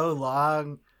so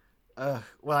long.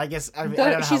 Well, I guess I don't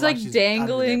know she's like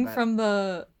dangling from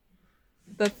the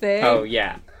thing. Oh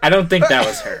yeah, I don't think that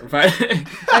was her, but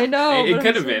I know it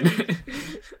could have been.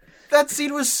 That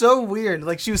scene was so weird.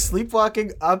 Like, she was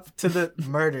sleepwalking up to the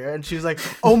murder, and she was like,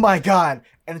 "Oh my god!"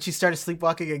 And then she started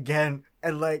sleepwalking again,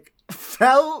 and like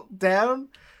fell down.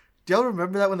 Do y'all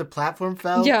remember that when the platform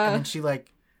fell? Yeah. And then she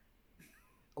like,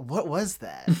 what was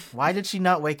that? Why did she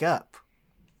not wake up?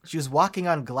 She was walking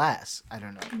on glass. I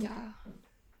don't know. Yeah.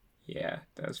 Yeah,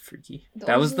 that was freaky. The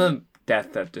That was only- the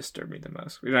death that disturbed me the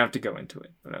most. We don't have to go into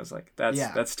it, but I was like, that's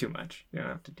Yeah. that's too much. You don't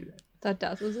have to do that. That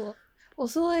death was a lot.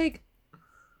 Also, like,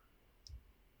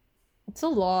 it's a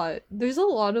lot. There's a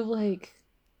lot of like,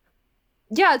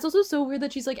 yeah. It's also so weird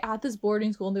that she's like at this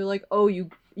boarding school and they're like, oh, you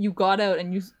got out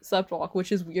and you slept walk,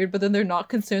 which is weird. But then they're not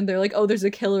concerned. They're like, oh, there's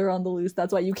a killer on the loose.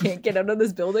 That's why you can't get out of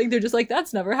this building. They're just like,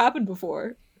 that's never happened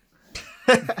before.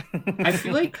 I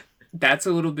feel like that's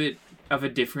a little bit of a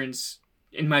difference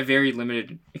in my very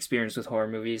limited experience with horror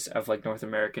movies of like North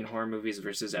American horror movies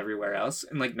versus everywhere else.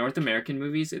 In like North American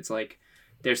movies, it's like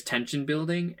there's tension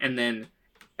building and then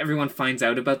everyone finds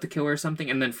out about the killer or something,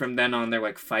 and then from then on they're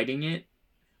like fighting it,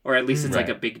 or at least it's like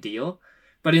a Right. big deal.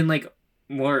 But in like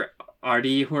more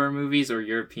arty horror movies or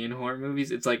European horror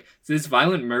movies, it's like this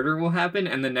violent murder will happen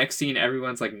and the next scene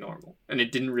everyone's like normal and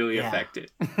it didn't really Yeah. affect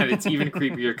it. And it's even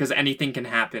creepier because anything can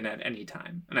happen at any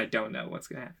time and I don't know what's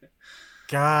gonna happen.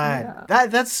 God, Yeah.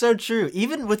 that's so true.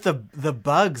 Even with the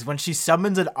bugs, when she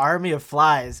summons an army of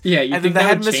flies, Yeah, you and then think the that would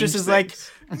headmistress change is like,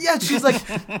 things. yeah, she's like,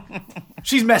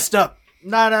 she's messed up.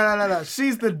 No.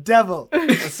 She's the devil.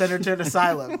 Let's send her to an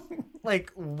asylum.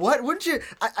 Like, what? Wouldn't you?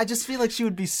 I just feel like she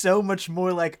would be so much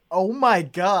more like, oh my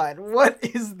god, what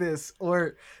is this?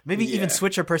 Or maybe Yeah. even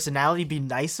switch her personality, be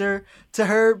nicer to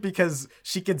her because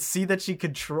she can see that she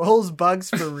controls bugs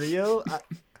for real.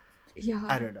 Yeah.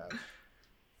 I don't know.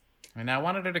 And I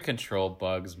wanted her to control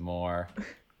bugs more. I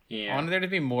Yeah. wanted there to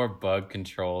be more bug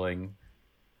controlling.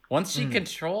 Once she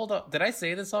controlled, did I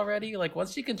say this already? Like,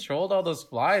 once she controlled all those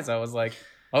flies, I was like,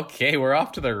 okay, we're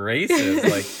off to the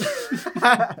races.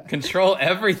 Like, control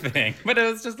everything. But it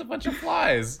was just a bunch of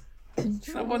flies.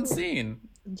 That one scene.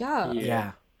 Yeah.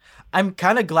 Yeah. I'm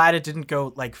kind of glad it didn't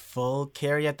go like full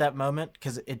Carrie at that moment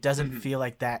because it doesn't feel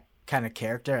like that kind of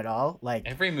character at all. Like,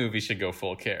 Every movie should go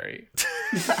full Carrie.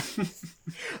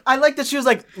 I like that she was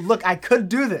like, look, I could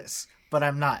do this, but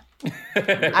I'm not.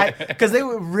 Because they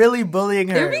were really bullying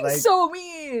her. They're being like, so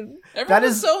mean. Everyone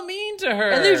was is- so mean to her.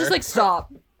 And they're just like,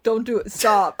 stop. Don't do it.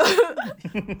 Stop.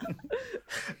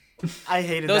 I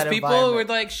hated those that people environment.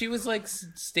 were like, she was like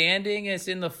standing as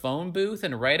in the phone booth,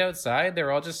 and right outside, they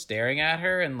were all just staring at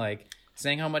her and like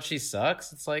saying how much she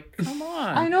sucks. It's like, come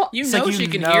on. I know. You It's know like, she you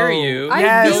can know. hear you. I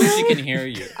Yes. You know she feel- can hear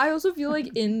you. I also feel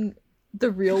like in the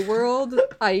real world,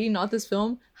 i.e., not this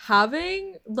film,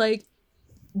 having like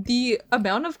the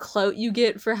amount of clout you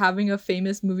get for having a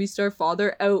famous movie star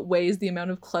father outweighs the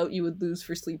amount of clout you would lose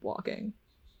for sleepwalking.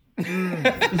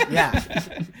 Yeah.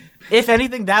 If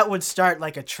anything, that would start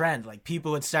like a trend. Like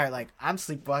people would start like, I'm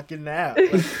sleepwalking now.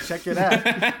 Like, check it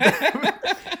out.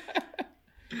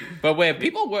 But wait,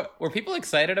 were people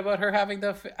excited about her having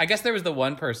the? I guess there was the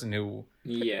one person who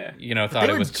Yeah. thought they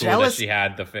it were was cool jealous. that she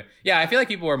had the. Yeah, I feel like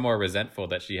people were more resentful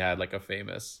that she had like a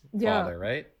famous Yeah. father,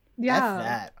 right? Yeah. F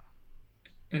that.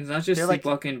 And it's not just They're like-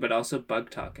 sleepwalking, but also bug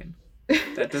talking.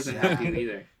 That doesn't help you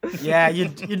either. Yeah, you're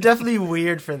definitely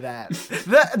weird for that.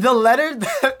 The letter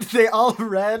that they all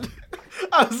read,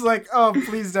 I was like, oh,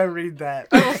 please don't read that.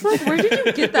 I was like, where did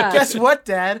you get that? Guess what,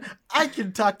 Dad? I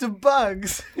can talk to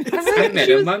bugs. I'm I like, met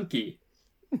she a was, monkey.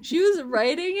 she was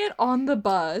writing it on the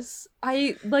bus.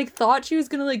 I like thought she was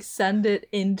gonna like send it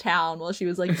in town while she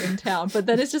was like in town, but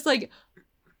then it's just like,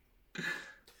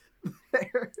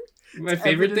 My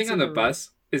favorite evidence thing on in the the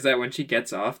bus is that when she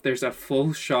gets off, there's a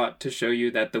full shot to show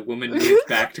you that the woman moved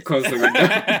back to close the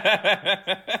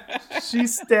window. She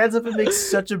stands up and makes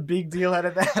such a big deal out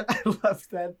of that. I love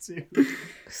that too.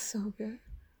 so good.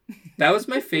 That was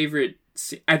my favorite.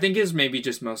 I think is maybe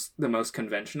just the most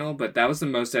conventional, but that was the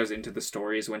most I was into the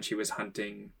stories when she was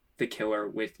hunting the killer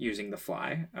with using the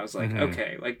fly. I was like,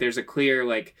 okay, like there's a clear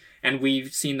like, and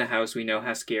we've seen the house, we know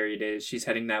how scary it is. She's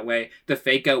heading that way. The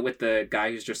fake out with the guy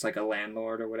who's just like a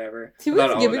landlord or whatever. He I thought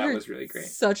was all of giving that her was really great.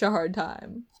 such a hard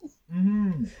time.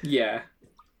 Yeah,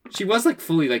 she was like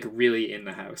fully like really in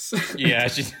the house. Yeah,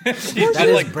 she That did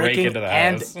is like break breaking into the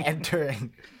and house.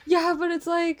 entering. Yeah, but it's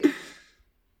like,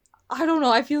 I don't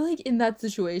know. I feel like in that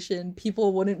situation,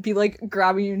 people wouldn't be like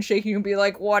grabbing you and shaking you and be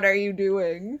like, "What are you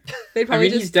doing?" They'd I probably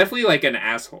mean, he's just definitely like an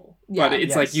asshole, Yeah. but it's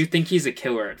Yes. like you think he's a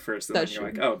killer at first, and then That's you're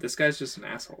like, true. oh, this guy's just an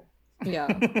asshole. yeah.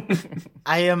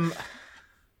 I am.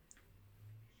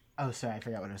 Oh, sorry, I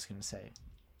forgot what I was gonna say.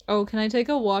 Oh, can I take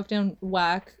a walk down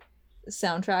Whack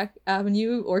soundtrack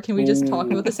avenue, or can we just talk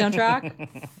about the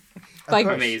soundtrack by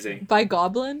Amazing. by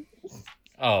Goblin?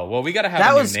 Oh, well, we got to have That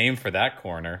a new was- name for that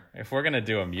corner. If we're going to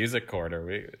do a music corner,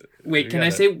 we Can I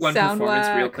gotta- say one Sound performance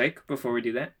real whack. quick before we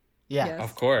do that? Yeah. Yes.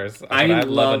 Of course. But I I'd love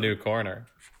a love- new corner.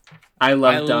 I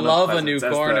love I Donald love a Pleasance new as the-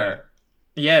 corner.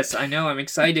 Yes, I know. I'm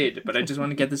excited, but I just want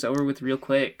to get this over with real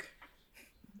quick.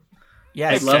 I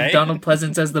Yes. love Okay. Donald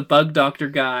Pleasance as the bug doctor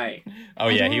guy. Oh,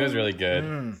 yeah, he was really good.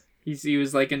 Mm. He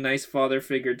was like a nice father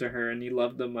figure to her, and he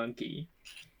loved the monkey.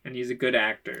 And he's a good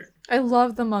actor. I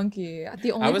love the monkey.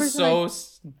 The only I was person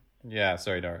so... Yeah,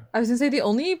 sorry, Dara. I was gonna say the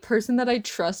only person that I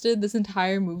trusted this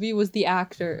entire movie was the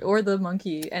actor or the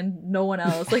monkey and no one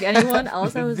else. Like anyone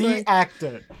else, I was the like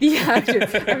actor. the actor.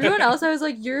 Everyone else, I was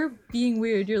like, you're being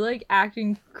weird. You're like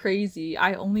acting crazy.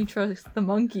 I only trust the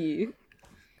monkey.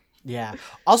 Yeah.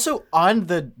 Also, on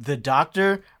the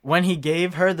doctor, when he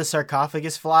gave her the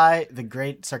sarcophagus fly, the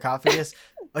great sarcophagus,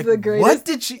 like, The greatest- what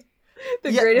did she...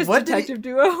 The Yeah, greatest what did he- detective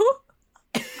duo.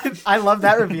 I love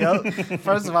that reveal,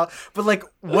 first of all. But, like,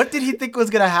 what did he think was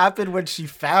going to happen when she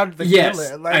found the Yes,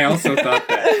 killer? Like, I also thought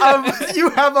that. you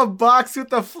have a box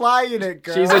with a fly in it,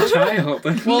 girl. She's a child.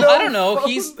 Well, No I don't know.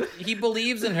 problem. He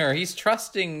believes in her. He's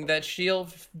trusting that she'll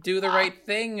do the right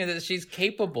thing and that she's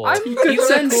capable. I'm- You could He was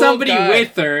a send cool somebody guy.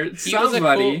 with her. He was a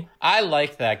Somebody. cool- I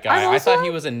liked that guy. I'm I thought also- he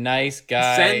was a nice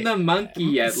guy. Send the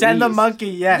monkey at Send the least. monkey,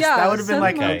 yes. Yeah, that would have been send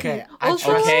like, the monkey. okay. I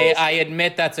Also- trust Okay, you. I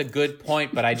admit that's a good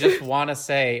point, but I just want to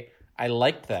say I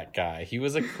liked that guy. He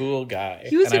was a cool guy.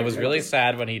 He was and a- I was really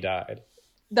sad when he died.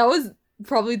 That was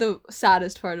probably the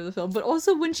saddest part of the film. But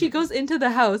also when she goes into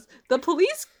the house, the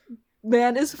police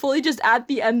man is fully just at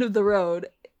the end of the road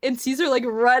and sees her like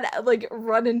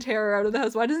run in terror out of the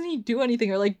house. Why doesn't he do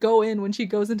anything or like go in when she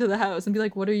goes into the house and be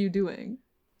like, "What are you doing?"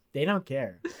 They don't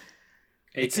care.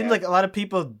 Hey, It seems Kat. like a lot of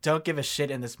people don't give a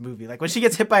shit in this movie. Like when she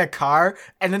gets hit by a car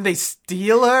and then they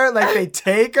steal her, like they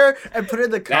take her and put her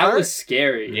in the car. That was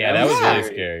scary. Yeah, that was Yeah. really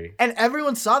scary. And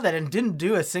everyone saw that and didn't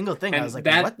do a single thing. I was like,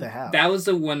 what the hell? That was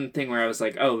the one thing where I was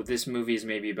like, oh, this movie is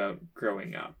maybe about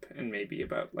growing up and maybe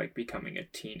about like becoming a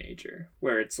teenager,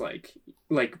 where it's like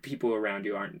people around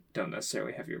you don't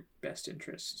necessarily have your best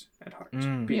interest at heart.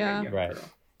 Mm. Being Yeah. a young Right. girl.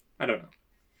 I don't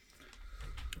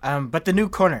know. But the new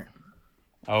corner.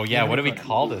 Oh yeah, what do we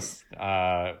call this?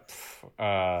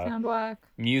 Sound whack.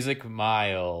 Music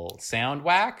mile, sound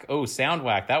whack. Oh, sound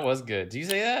whack. That was good. Did you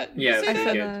say that? Did you Yeah, say I Pretty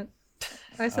said good.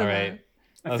 that. I said All right.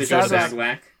 that. Let's Official go, to sounds the, sound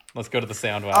whack. let's go to the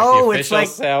sound whack. Oh, the it's official like-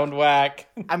 sound whack.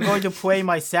 I'm going to play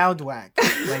my sound whack.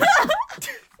 Like,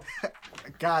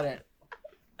 got it.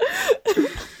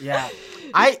 Yeah.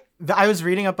 I was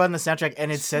reading up on the soundtrack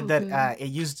and it said So that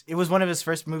it was one of his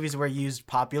first movies where he used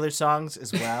popular songs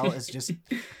as well as just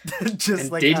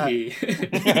And like did he?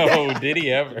 Oh, did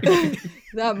he ever?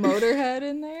 That Motorhead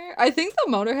in there. I think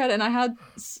the Motorhead, and I had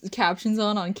captions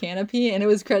on Canopy, and it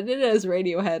was credited as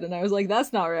Radiohead, and I was like,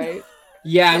 that's not right.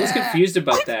 Yeah, I was confused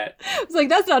about that. I was like,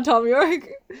 that's not Tom York.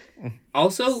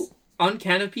 Also, on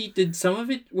Canopy,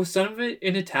 was some of it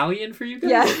in Italian for you guys?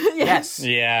 Yeah. yes.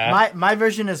 Yeah. My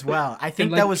version as well. I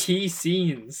think And, that was key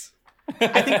scenes.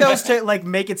 I think that was to like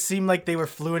make it seem like they were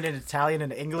fluent in Italian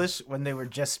and English when they were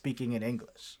just speaking in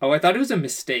English. Oh, I thought it was a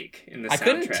mistake in the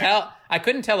soundtrack. I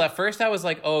couldn't tell at first. I was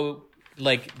like, oh,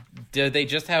 like, do they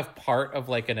just have part of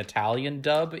like an Italian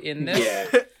dub in this?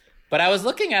 Yeah. But I was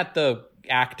looking at the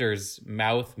actors'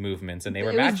 mouth movements, and they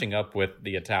were It was- matching up with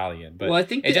the Italian. But Well, I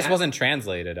think it the just ac- wasn't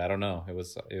translated. I don't know. It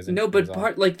was. No, it but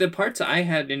was the parts I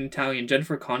had in Italian,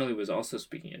 Jennifer Connelly was also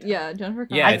speaking Italian. Yeah, Jennifer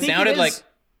Connelly. Yeah, I it think sounded it like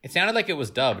is- it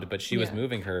was dubbed, but she was Yeah.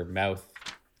 moving her mouth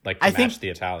like to I match think- the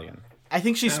Italian. I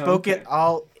think she spoke okay. it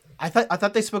all. I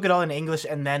thought they spoke it all in English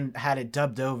and then had it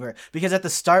dubbed over because at the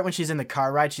start when she's in the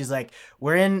car ride, she's like,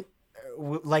 "We're in,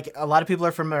 like a lot of people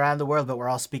are from around the world, but we're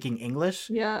all speaking English."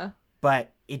 Yeah.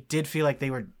 But it did feel like they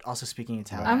were also speaking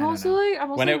Italian. I I'm don't also know.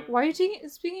 like, When it- why are you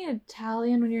speaking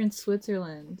Italian when you're in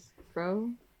Switzerland,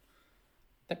 bro?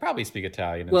 They probably speak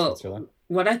Italian in Well, Switzerland.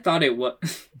 what I thought it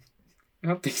was... I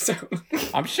don't think so.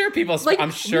 I'm sure people. Like, I'm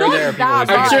sure not there are people. Who that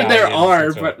speak I'm sure bad. there Italian in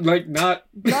are, Switzerland. but like not...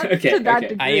 Not okay, to that okay.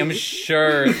 degree. I am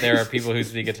sure there are people who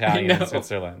speak Italian know. in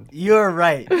Switzerland. You're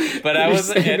right. But I You're was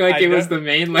saying like I it was don't- the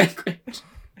main language.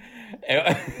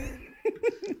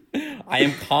 I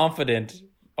am confident.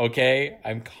 Okay,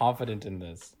 I'm confident in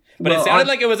this. But Well, it sounded on-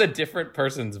 like it was a different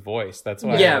person's voice. That's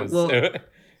why. Yeah, it was, well, it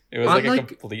was on, like a like-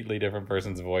 completely different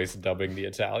person's voice dubbing the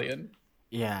Italian.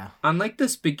 Yeah. On like the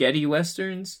spaghetti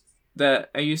westerns that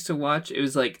I used to watch, it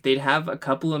was like they'd have a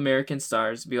couple American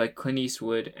stars be like Clint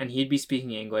Eastwood, and he'd be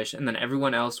speaking English, and then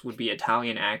everyone else would be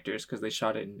Italian actors because they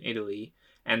shot it in Italy,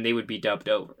 and they would be dubbed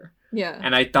over. Yeah.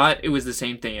 And I thought it was the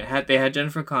same thing. They had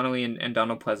Jennifer Connelly and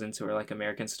Donald Pleasance who were like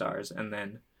American stars, and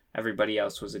then everybody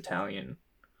else was Italian,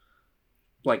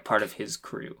 like part of his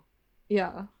crew.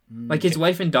 Yeah. Like his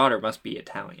wife and daughter must be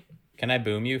Italian. Can I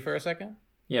boom you for a second?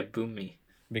 Yeah, boom me.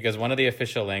 Because one of the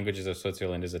official languages of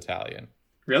Switzerland is Italian.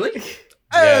 Really?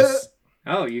 Yes.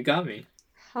 Oh, you got me.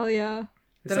 Hell yeah.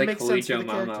 It's That like makes Holy sense for Joe the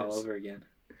Mama characters. all over again.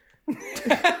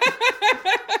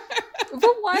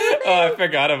 But why would Oh, I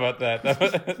forgot about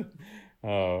that.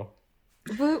 Oh.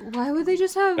 But why would they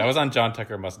just have? That was on John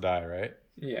Tucker Must Die, right?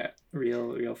 Yeah,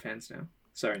 real fans now.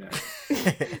 Sorry, no.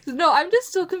 No, I'm just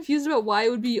still confused about why it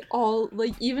would be all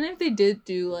like, even if they did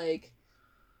do like.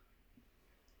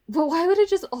 But why would it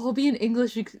just all be in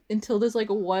English until there's like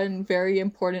one very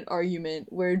important argument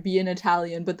where it'd be in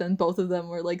Italian, but then both of them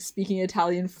were like speaking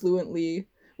Italian fluently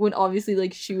when obviously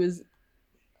like she was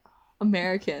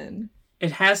American.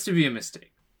 It has to be a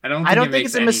mistake. I don't think makes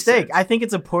it's a any mistake. sense. I think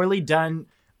it's a poorly done,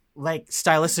 like,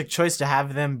 stylistic choice to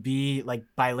have them be like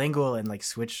bilingual and like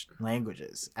switch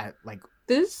languages at like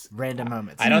This random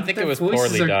moments. I don't think The it was voices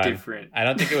poorly are done. different. I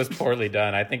don't think it was poorly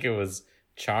done. I think it was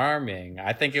charming.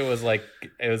 I think it was like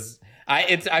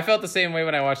I felt the same way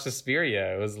when I watched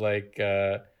Suspiria. It was like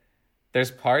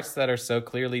there's parts that are so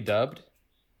clearly dubbed,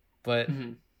 but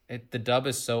the dub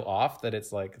is so off that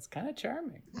it's like it's kind of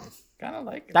charming. Kind of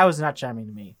like it. That was not charming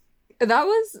to me.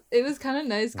 it was kind of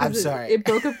nice I'm because sorry. it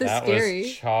broke up the That scary.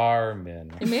 was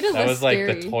charming. It made it that less was like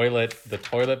scary. the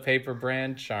toilet paper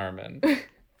brand Charmin.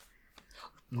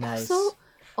 Nice. Also,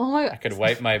 oh my I could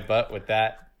wipe my butt with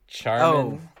that Oh,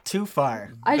 Charmin. too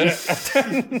far. I just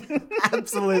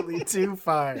Absolutely too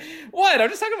far. What? I'm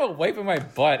just talking about wiping my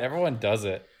butt. Everyone does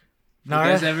it. You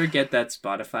guys Nara, ever get that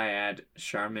Spotify ad,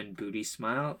 Charmin Booty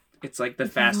Smile? It's like the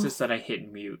fastest that I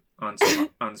hit mute on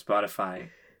Spotify.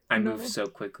 I move so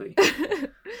quickly.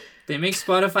 They make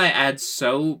Spotify ads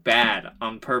so bad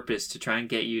on purpose to try and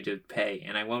get you to pay,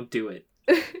 and I won't do it.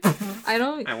 I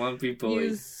don't I won't be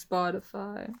bullied. use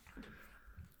Spotify.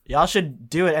 y'all should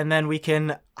do it, and then we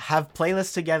can have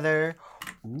playlists together.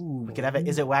 Ooh, we could have a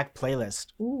Is It Whack playlist.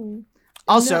 Ooh.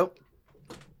 Also,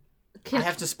 Can I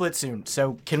have to split soon,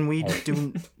 so can we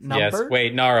do number? Yes.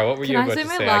 Wait, Nara, what were Can you I about say to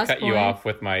my say? I last cut you point? off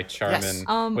with my Charmin,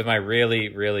 Yes. with my really,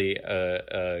 really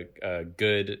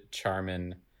good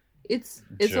Charmin. It's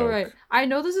Joke. alright. I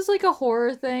know this is like a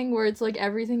horror thing where it's like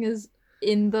everything is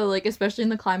in the like, especially in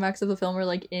the climax of the film, or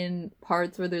like in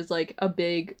parts where there's like a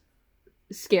big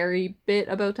scary bit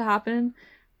about to happen.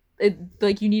 It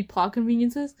like you need plot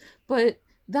conveniences, but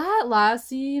that last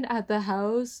scene at the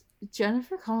house,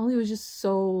 Jennifer Connelly was just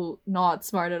so not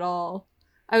smart at all.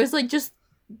 I was like, just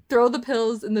throw the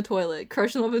pills in the toilet,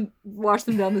 crush them up and wash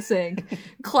them down the sink,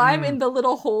 climb in the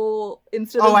little hole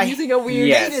instead of I- using a weird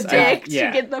Yes, dick yeah.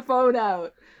 to get the phone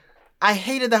out. I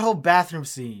hated that whole bathroom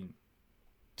scene.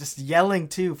 Just yelling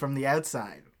too from the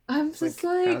outside. I'm just That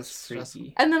like, was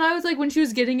freaky. and then I was like, when she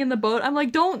was getting in the boat, I'm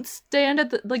like, don't stand at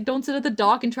the don't sit at the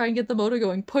dock and try and get the motor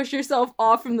going. Push yourself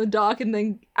off from the dock, and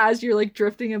then as you're like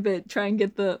drifting a bit, try and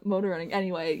get the motor running.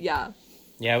 Anyway, yeah.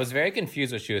 Yeah, I was very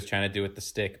confused what she was trying to do with the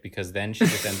stick because then she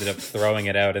just ended up throwing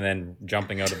it out and then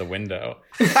jumping out of the window.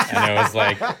 And I was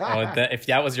like, well, if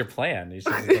that was your plan, you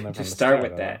should have done that from Just the start start.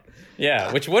 with I don't that. know.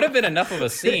 Yeah, which would have been enough of a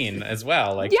scene as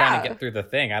well, like trying Yeah. to get through the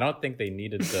thing. I don't think they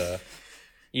needed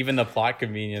even the plot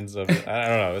convenience of it. I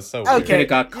don't know. It's so Okay. Could weird. have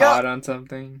got caught on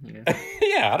something. Yeah.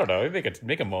 Yeah, I don't know.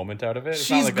 Make a moment out of it. It's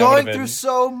not She's like that would've going through been-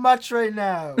 so much right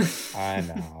now. I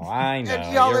know. I know.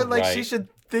 And y'all You're are like, right. she should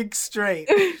think straight.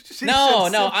 She No,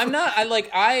 should no, sit- I'm not. Okay,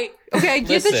 I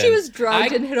get that she Listen, was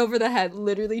drugged I- and hit over the head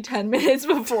literally 10 minutes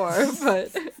before,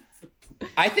 but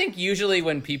I think usually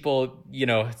when people,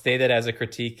 say that as a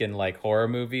critique in like horror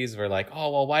movies, we're like, oh,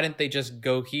 well, why didn't they just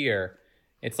go here?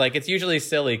 It's like, it's usually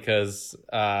silly because,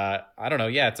 I don't know.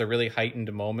 Yeah, it's a really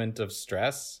heightened moment of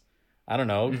stress. I don't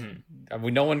know.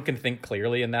 No one can think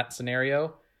clearly in that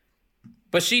scenario.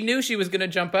 But she knew she was going to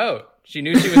jump out. She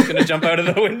knew she was going to jump out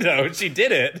of the window. She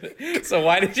did it. So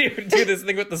why did you do this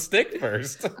thing with the stick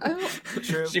first?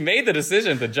 True. She made the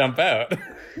decision to jump out.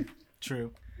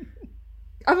 True.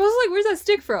 I was like, where's that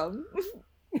stick from?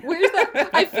 Where's that?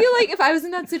 I feel like if I was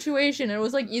in that situation and it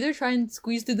was like either try and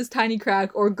squeeze through this tiny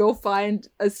crack or go find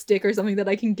a stick or something that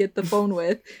I can get the phone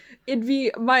with, it'd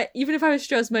be even if I was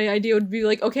stressed, my idea would be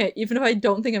like, okay, even if I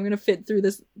don't think I'm gonna fit through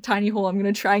this tiny hole, I'm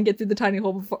gonna try and get through the tiny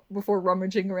hole before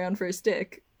rummaging around for a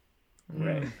stick.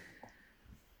 Right.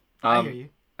 I hear you.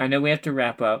 I know we have to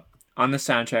wrap up. On the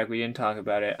soundtrack, we didn't talk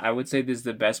about it. I would say this is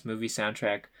the best movie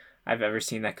soundtrack I've ever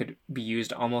seen that could be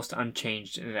used almost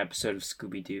unchanged in an episode of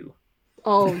Scooby-Doo.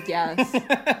 Oh yes,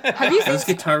 have you seen? Those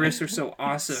guitar riffs are so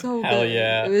awesome. So Hell good.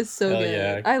 yeah. It was so Hell good.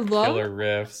 yeah. I love. Killer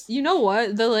riffs. You know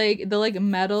what? The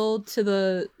metal to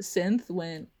the synth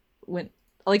went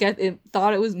like I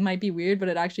thought it might be weird, but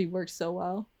it actually worked so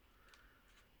well.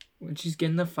 when she's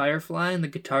getting the firefly and the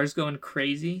guitar's going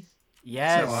crazy.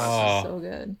 Yes. Oh. So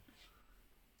good.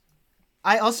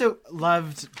 I also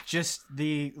loved just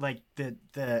the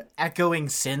echoing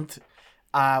synth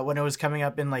when it was coming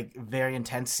up in like very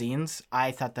intense scenes.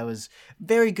 I thought that was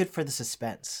very good for the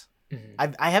suspense.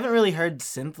 Mm-hmm. I haven't really heard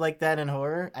synth like that in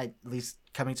horror, at least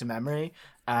coming to memory,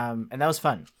 and that was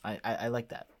fun. I like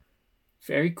that.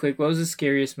 Very quick, what was the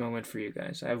scariest moment for you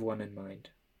guys? I have one in mind.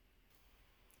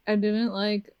 I didn't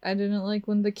like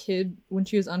when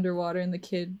she was underwater and the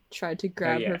kid tried to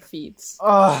grab her feet.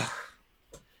 Oh,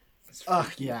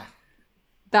 yeah.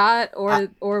 That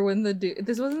or when the dude,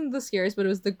 this wasn't the scariest, but it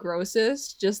was the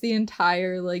grossest. Just the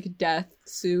entire like death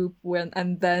soup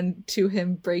and then to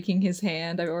him breaking his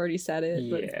hand. I've already said it.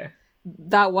 Yeah. But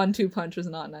that 1-2 punch was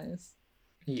not nice.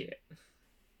 Yeah.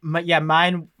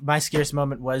 My scariest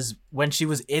moment was when she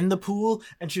was in the pool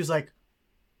and she was like,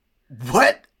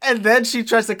 "What?" And then she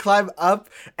tries to climb up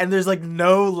and there's like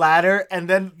no ladder, and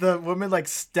then the woman like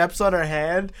steps on her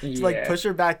hand to like push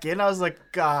her back in. I was like,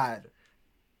 God.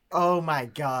 Oh my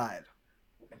God.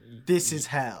 This is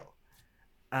hell.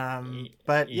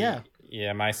 But yeah.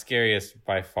 Yeah, my scariest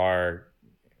by far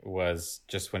was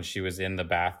just when she was in the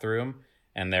bathroom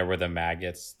and there were the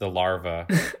maggots, the larvae.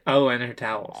 Oh, and her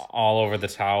towels. All over the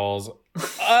towels.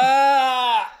 No!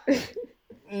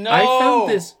 I found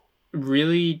this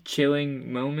really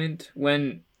chilling moment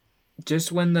when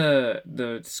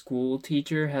the school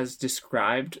teacher has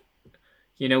described,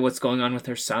 you know, what's going on with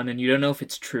her son, and you don't know if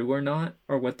it's true or not,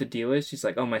 or what the deal is. She's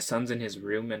like, oh, my son's in his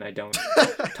room and I don't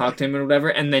talk to him or whatever.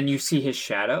 And then you see his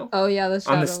shadow. Oh yeah, the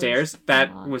shadow on the stairs.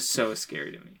 That was so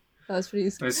scary to me. That was pretty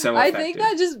scary. It was so I effective. think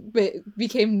that just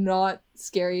became not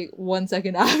scary 1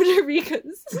 second after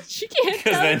because she can't.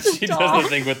 Because then she does the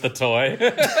thing with the toy.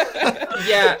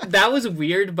 Yeah, that was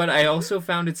weird, but I also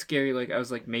found it scary. Like, I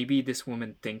was like, maybe this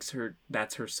woman thinks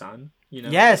that's her son. You know,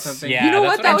 yes. something. Yeah, you know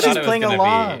what? That would she's playing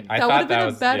along. That would have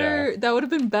been better. That would have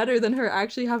been better than her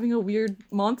actually having a weird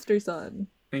monster son.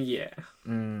 Yeah.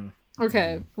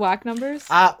 Okay, whack numbers.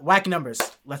 Whack numbers.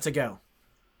 Let's go.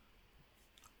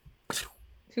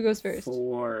 Who goes first?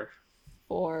 4.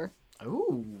 4.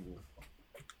 Ooh.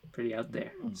 Pretty out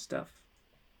there stuff.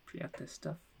 Pretty out there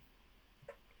stuff.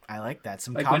 I like that.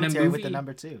 Some Like when a commentary with movie- the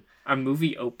number 2. A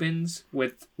movie opens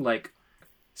with like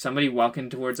somebody walking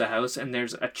towards a house and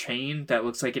there's a chain that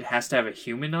looks like it has to have a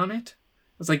human on it.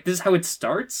 I was like, this is how it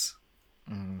starts?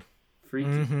 Freaky.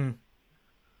 Mm-hmm.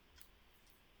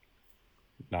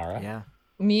 Nara? Yeah.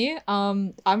 Me,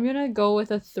 I'm gonna go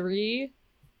with a 3,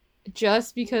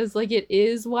 just because like it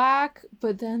is whack.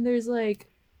 But then there's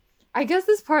like, I guess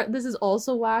this is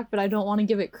also whack, but I don't want to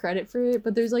give it credit for it.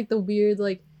 But there's like the weird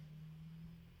like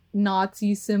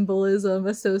Nazi symbolism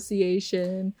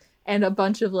association and a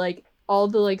bunch of like all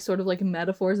the like sort of like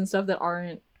metaphors and stuff that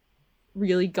aren't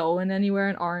really going anywhere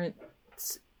and aren't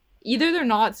either they're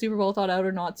not super well thought out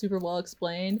or not super well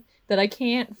explained, that I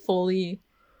can't fully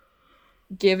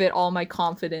give it all my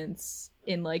confidence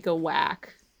in like a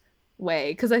whack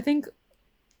way, because I think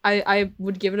I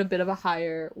would give it a bit of a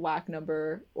higher whack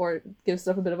number, or give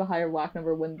stuff a bit of a higher whack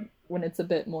number when it's a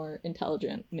bit more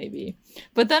intelligent maybe.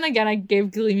 But then again, I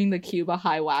gave Gleaming the Cube a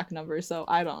high whack number, so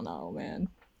I don't know, man.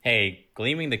 Hey,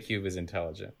 Gleaming the Cube is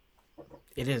intelligent.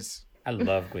 It is. I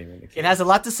love Gleaming the Cube. It has a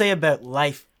lot to say about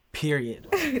life, period.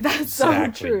 That's Exactly.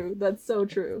 so true. That's so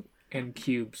true. And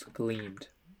cubes gleamed.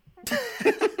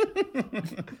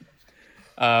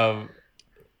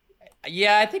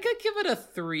 Yeah, I think I'd give it a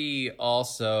 3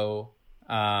 also.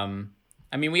 I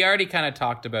mean, we already kind of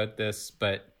talked about this,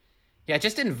 but yeah, it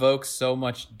just invokes so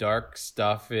much dark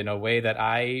stuff in a way that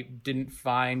I didn't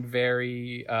find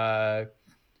very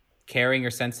caring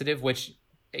or sensitive, which,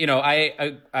 you know,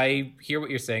 I hear what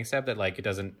you're saying, Seb, that like it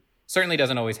certainly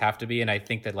doesn't always have to be. And I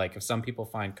think that like if some people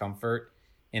find comfort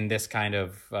in this kind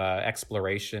of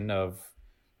exploration of,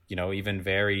 you know, even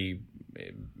very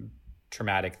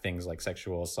traumatic things like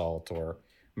sexual assault or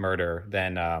murder,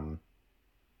 then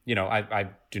you know, I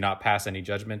do not pass any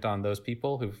judgment on those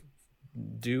people who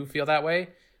do feel that way,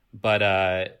 but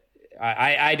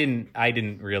I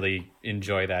didn't really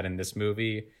enjoy that in this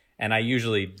movie, and I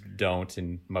usually don't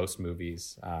in most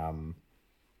movies, and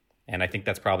I think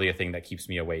that's probably a thing that keeps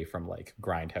me away from like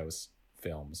grindhouse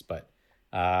films. But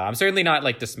I'm certainly not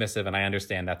like dismissive, and I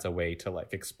understand that's a way to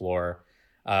like explore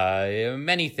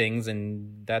many things,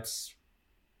 and that's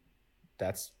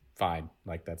fine.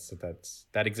 Like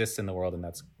that exists in the world, and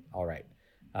that's all right.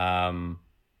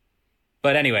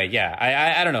 But anyway, yeah,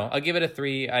 I don't know. I'll give it a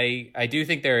 3. I do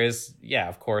think there is, yeah,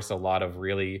 of course, a lot of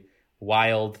really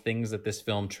wild things that this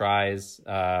film tries.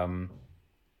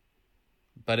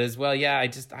 But as well, yeah, I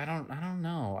don't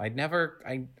know.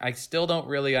 I still don't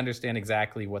really understand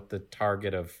exactly what the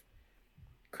target of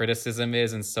criticism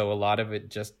is, and so a lot of it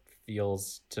just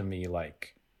feels to me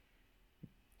like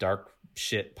dark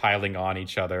shit piling on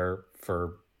each other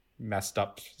for messed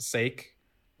up sake.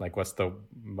 Like, what's the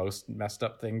most messed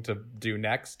up thing to do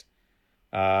next?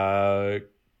 And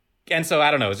so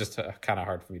I don't know. It's just kind of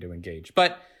hard for me to engage,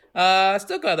 but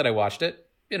still glad that I watched it.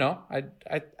 You know,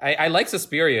 I like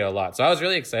Suspiria a lot, so I was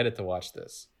really excited to watch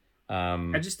this.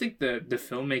 I just think the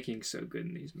filmmaking's so good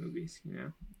in these movies, you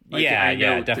know? Like, yeah, I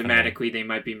know definitely. thematically they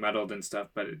might be muddled and stuff,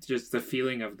 but it's just the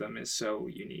feeling of them is so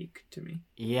unique to me.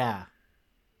 Yeah.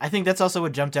 I think that's also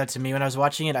what jumped out to me when I was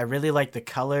watching it. I really like the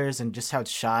colors and just how it's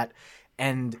shot.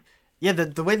 And yeah,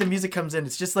 the way the music comes in,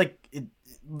 it's just like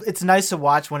it's nice to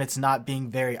watch when it's not being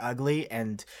very ugly.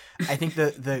 And I think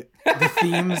the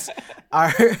themes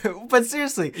are, but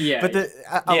seriously, Yeah. but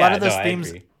a lot of those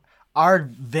themes are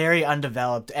very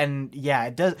undeveloped. And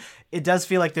yeah, it does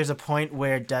feel like there's a point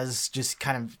where it does just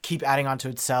kind of keep adding onto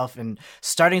itself and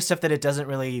starting stuff that it doesn't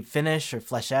really finish or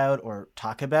flesh out or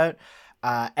talk about.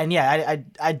 And yeah,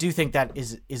 I do think that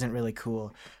isn't really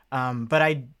cool. But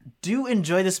I do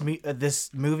enjoy this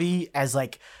movie as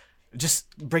like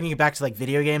just bringing it back to like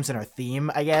video games and our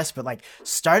theme, I guess. But like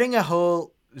starting a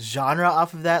whole genre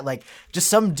off of that, like just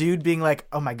some dude being like,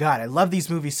 oh my god, I love these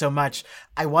movies so much,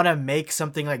 I want to make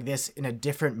something like this in a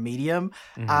different medium.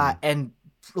 And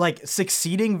like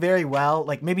succeeding very well,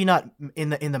 like maybe not in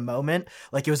the moment,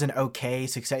 like it was an okay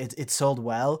success, it sold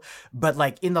well, but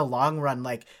like in the long run,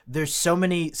 like there's so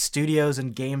many studios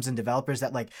and games and developers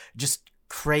that like just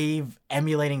crave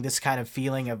emulating this kind of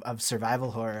feeling of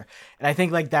survival horror, and I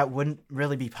think like that wouldn't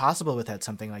really be possible without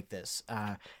something like this.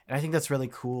 And I think that's really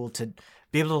cool to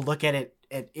be able to look at it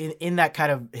in that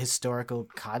kind of historical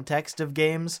context of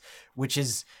games, which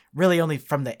is really only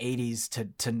from the 80s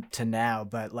to now.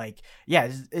 But like,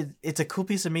 yeah, it's a cool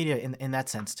piece of media in that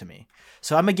sense to me.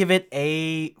 So I'm gonna give it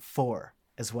a 4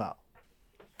 as well.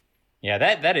 Yeah,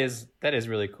 that is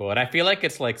really cool. And I feel like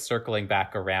it's like circling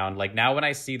back around. Like now when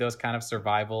I see those kind of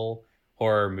survival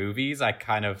horror movies, I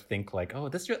kind of think like, oh,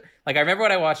 like I remember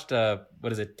when I watched 10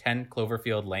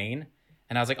 Cloverfield Lane,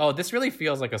 and I was like, oh, this really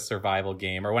feels like a survival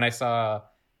game. Or when I saw,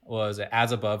 was it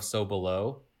As Above, So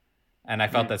Below? And I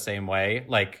felt that same way.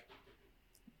 Like,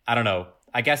 I don't know.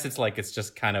 I guess it's like, it's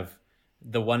just kind of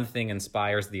the one thing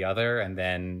inspires the other, and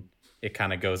then it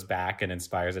kind of goes back and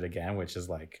inspires it again, which is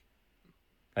like,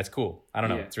 that's cool. I don't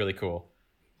know. Yeah. It's really cool.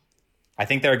 I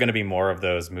think there are going to be more of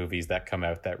those movies that come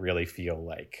out that really feel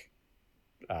like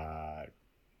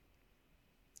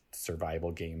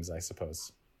survival games, I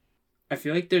suppose. I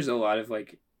feel like there's a lot of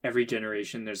like every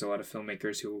generation there's a lot of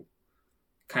filmmakers who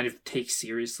kind of take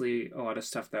seriously a lot of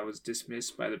stuff that was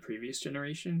dismissed by the previous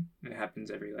generation. It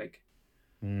happens every like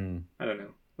I don't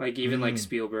know. Like even like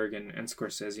Spielberg and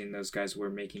Scorsese and those guys were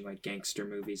making like gangster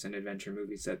movies and adventure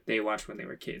movies that they watched when they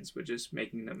were kids, but just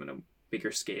making them on a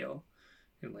bigger scale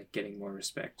and like getting more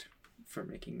respect for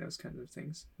making those kinds of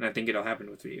things. And I think it'll happen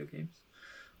with video games.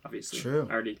 Obviously. True.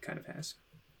 Already kind of has.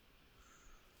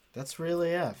 That's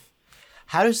really F.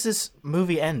 How does this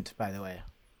movie end, by the way?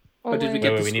 Oh, did we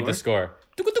get the we need the score.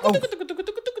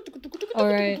 All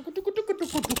right.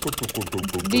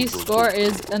 The score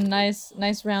is a nice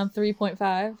round 3.5.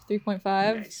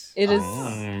 3.5. Nice. It is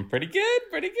Pretty good.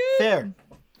 Fair.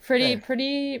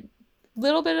 pretty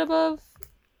little bit above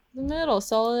the middle.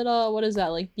 Solid. What is that,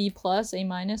 like B+,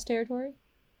 A- territory?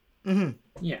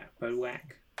 Yeah, but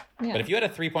whack. Yeah. But if you had a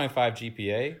 3.5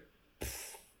 GPA,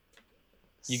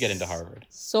 you get into Harvard.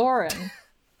 Soren.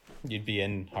 You'd be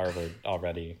in Harvard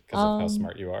already because of how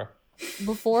smart you are.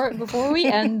 Before we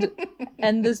end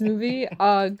this movie,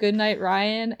 good night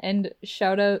Ryan, and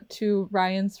shout out to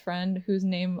Ryan's friend whose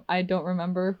name I don't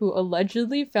remember, who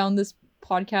allegedly found this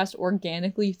podcast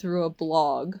organically through a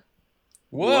blog.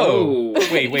 Whoa!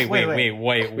 Wait! We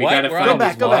What? gotta We're find on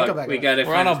this Go blog. back. We gotta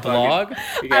We're on find a this blog. blog.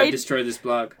 We gotta I- destroy this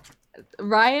blog.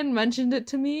 Ryan mentioned it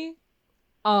to me,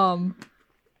 and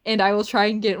I will try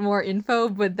and get more info,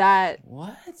 but that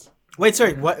What? Wait,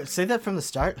 sorry. What? Say that from the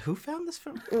start. Who found this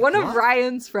from? one of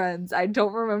Ryan's friends, I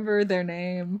don't remember their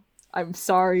name. I'm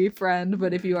sorry, friend,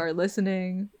 but if you are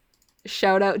listening,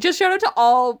 shout out to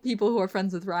all people who are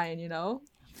friends with Ryan, you know?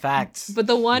 Facts. But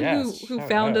the one Yes, who shout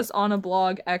found out. us on a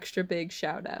blog, extra big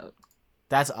shout out.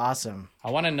 That's awesome.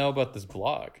 I want to know about this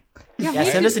blog. Yeah,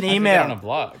 send us an How'd you get email. on a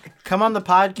blog. Come on the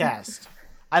podcast.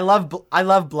 I love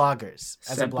bloggers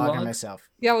as a Seb blogger blog? myself.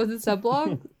 Yeah, was it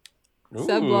Subblog? Ooh,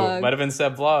 Subblog. might have been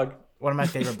Seb blog. One of my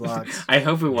favorite blogs. I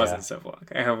hope it wasn't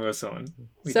Sublog. I hope it was someone.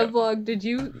 Don't Subblog, did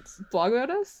you blog about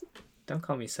us?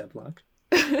 call me Sublog.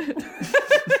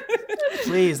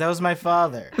 Please, that was my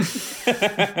father.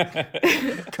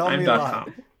 Call I'm me .com.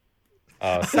 Lon.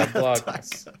 Oh,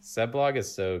 Sebblog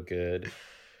is so good.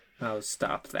 Oh,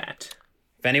 stop that.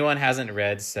 If anyone hasn't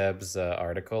read Seb's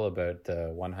article about the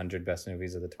 100 best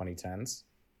movies of the 2010s,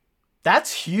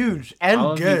 That's huge and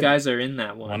All of good. you guys are in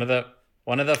that one.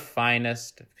 one of the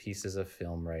finest pieces of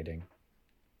film writing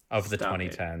of the Stop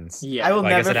 2010s. Yeah. I will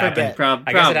Well, I guess never it happened. forget.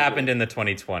 I guess it happened in the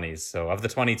 2020s. So of the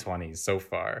 2020s so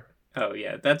far. Oh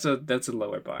yeah, that's a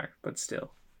lower bar, but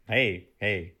still. Hey,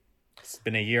 it's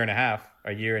been a year and a half,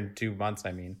 a year and 2 months.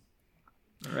 I mean,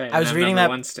 All right, I was and I'm reading number that-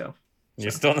 one still.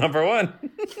 you're still number one.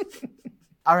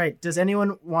 All right. Does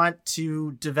anyone want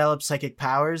to develop psychic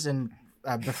powers and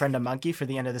befriend a monkey for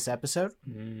the end of this episode?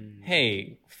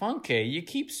 Hey, Funke, you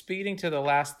keep speeding to the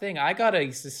last thing. I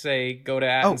gotta say, go to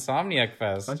Oh. Insomniac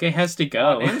Fest. Okay, has to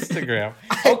On go. Instagram.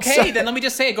 Okay, then let me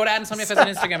just say it. Go to @Insomniac Fest on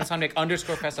Instagram,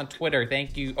 Insomniac_Fest on Twitter.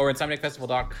 Thank you. Or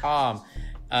InsomniacFestival.com.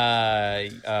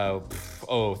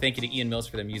 Thank you to Ian Mills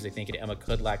for the music. Thank you to Emma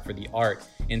Kudlak for the art.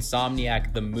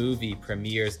 Insomniac, the movie,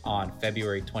 premieres on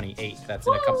February 28th. That's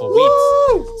in a couple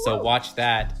weeks. So watch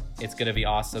that. It's going to be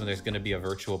awesome. There's going to be a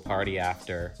virtual party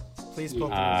after. Please pull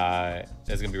through.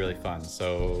 It's going to be really fun.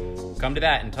 So come to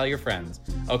that and tell your friends.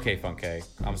 Okay, Funke,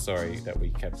 I'm sorry that we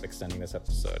kept extending this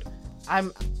episode.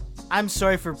 I'm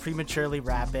sorry for prematurely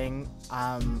rapping.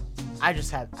 I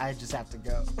just have to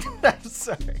go. I'm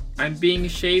sorry. I'm being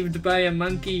shaved by a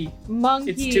monkey. Monkey.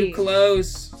 It's too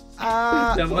close.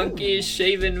 Uh, The monkey is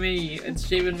shaving me. It's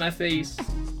shaving my face.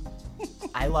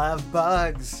 I love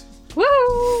bugs.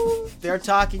 Woo! They're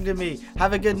talking to me.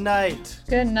 Have a good night.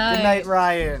 Good night. Good night,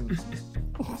 Ryan.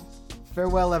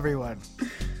 Farewell, everyone.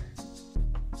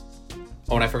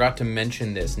 Oh, and I forgot to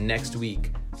mention this. Next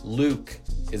week, Luke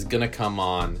is going to come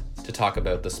on to talk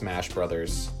about the Smash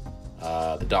Brothers,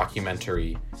 the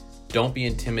documentary. Don't be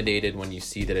intimidated when you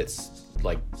see that it's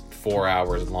like 4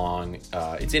 hours long.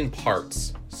 It's in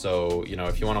parts. So,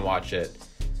 if you want to watch it,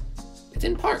 it's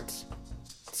in parts.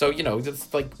 So,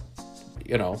 it's like,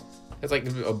 it's like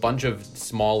a bunch of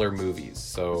smaller movies.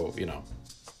 So,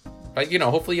 but,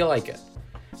 hopefully you like it.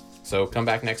 So come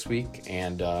back next week.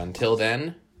 And until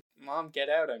then, Mom, get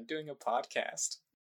out. I'm doing a podcast.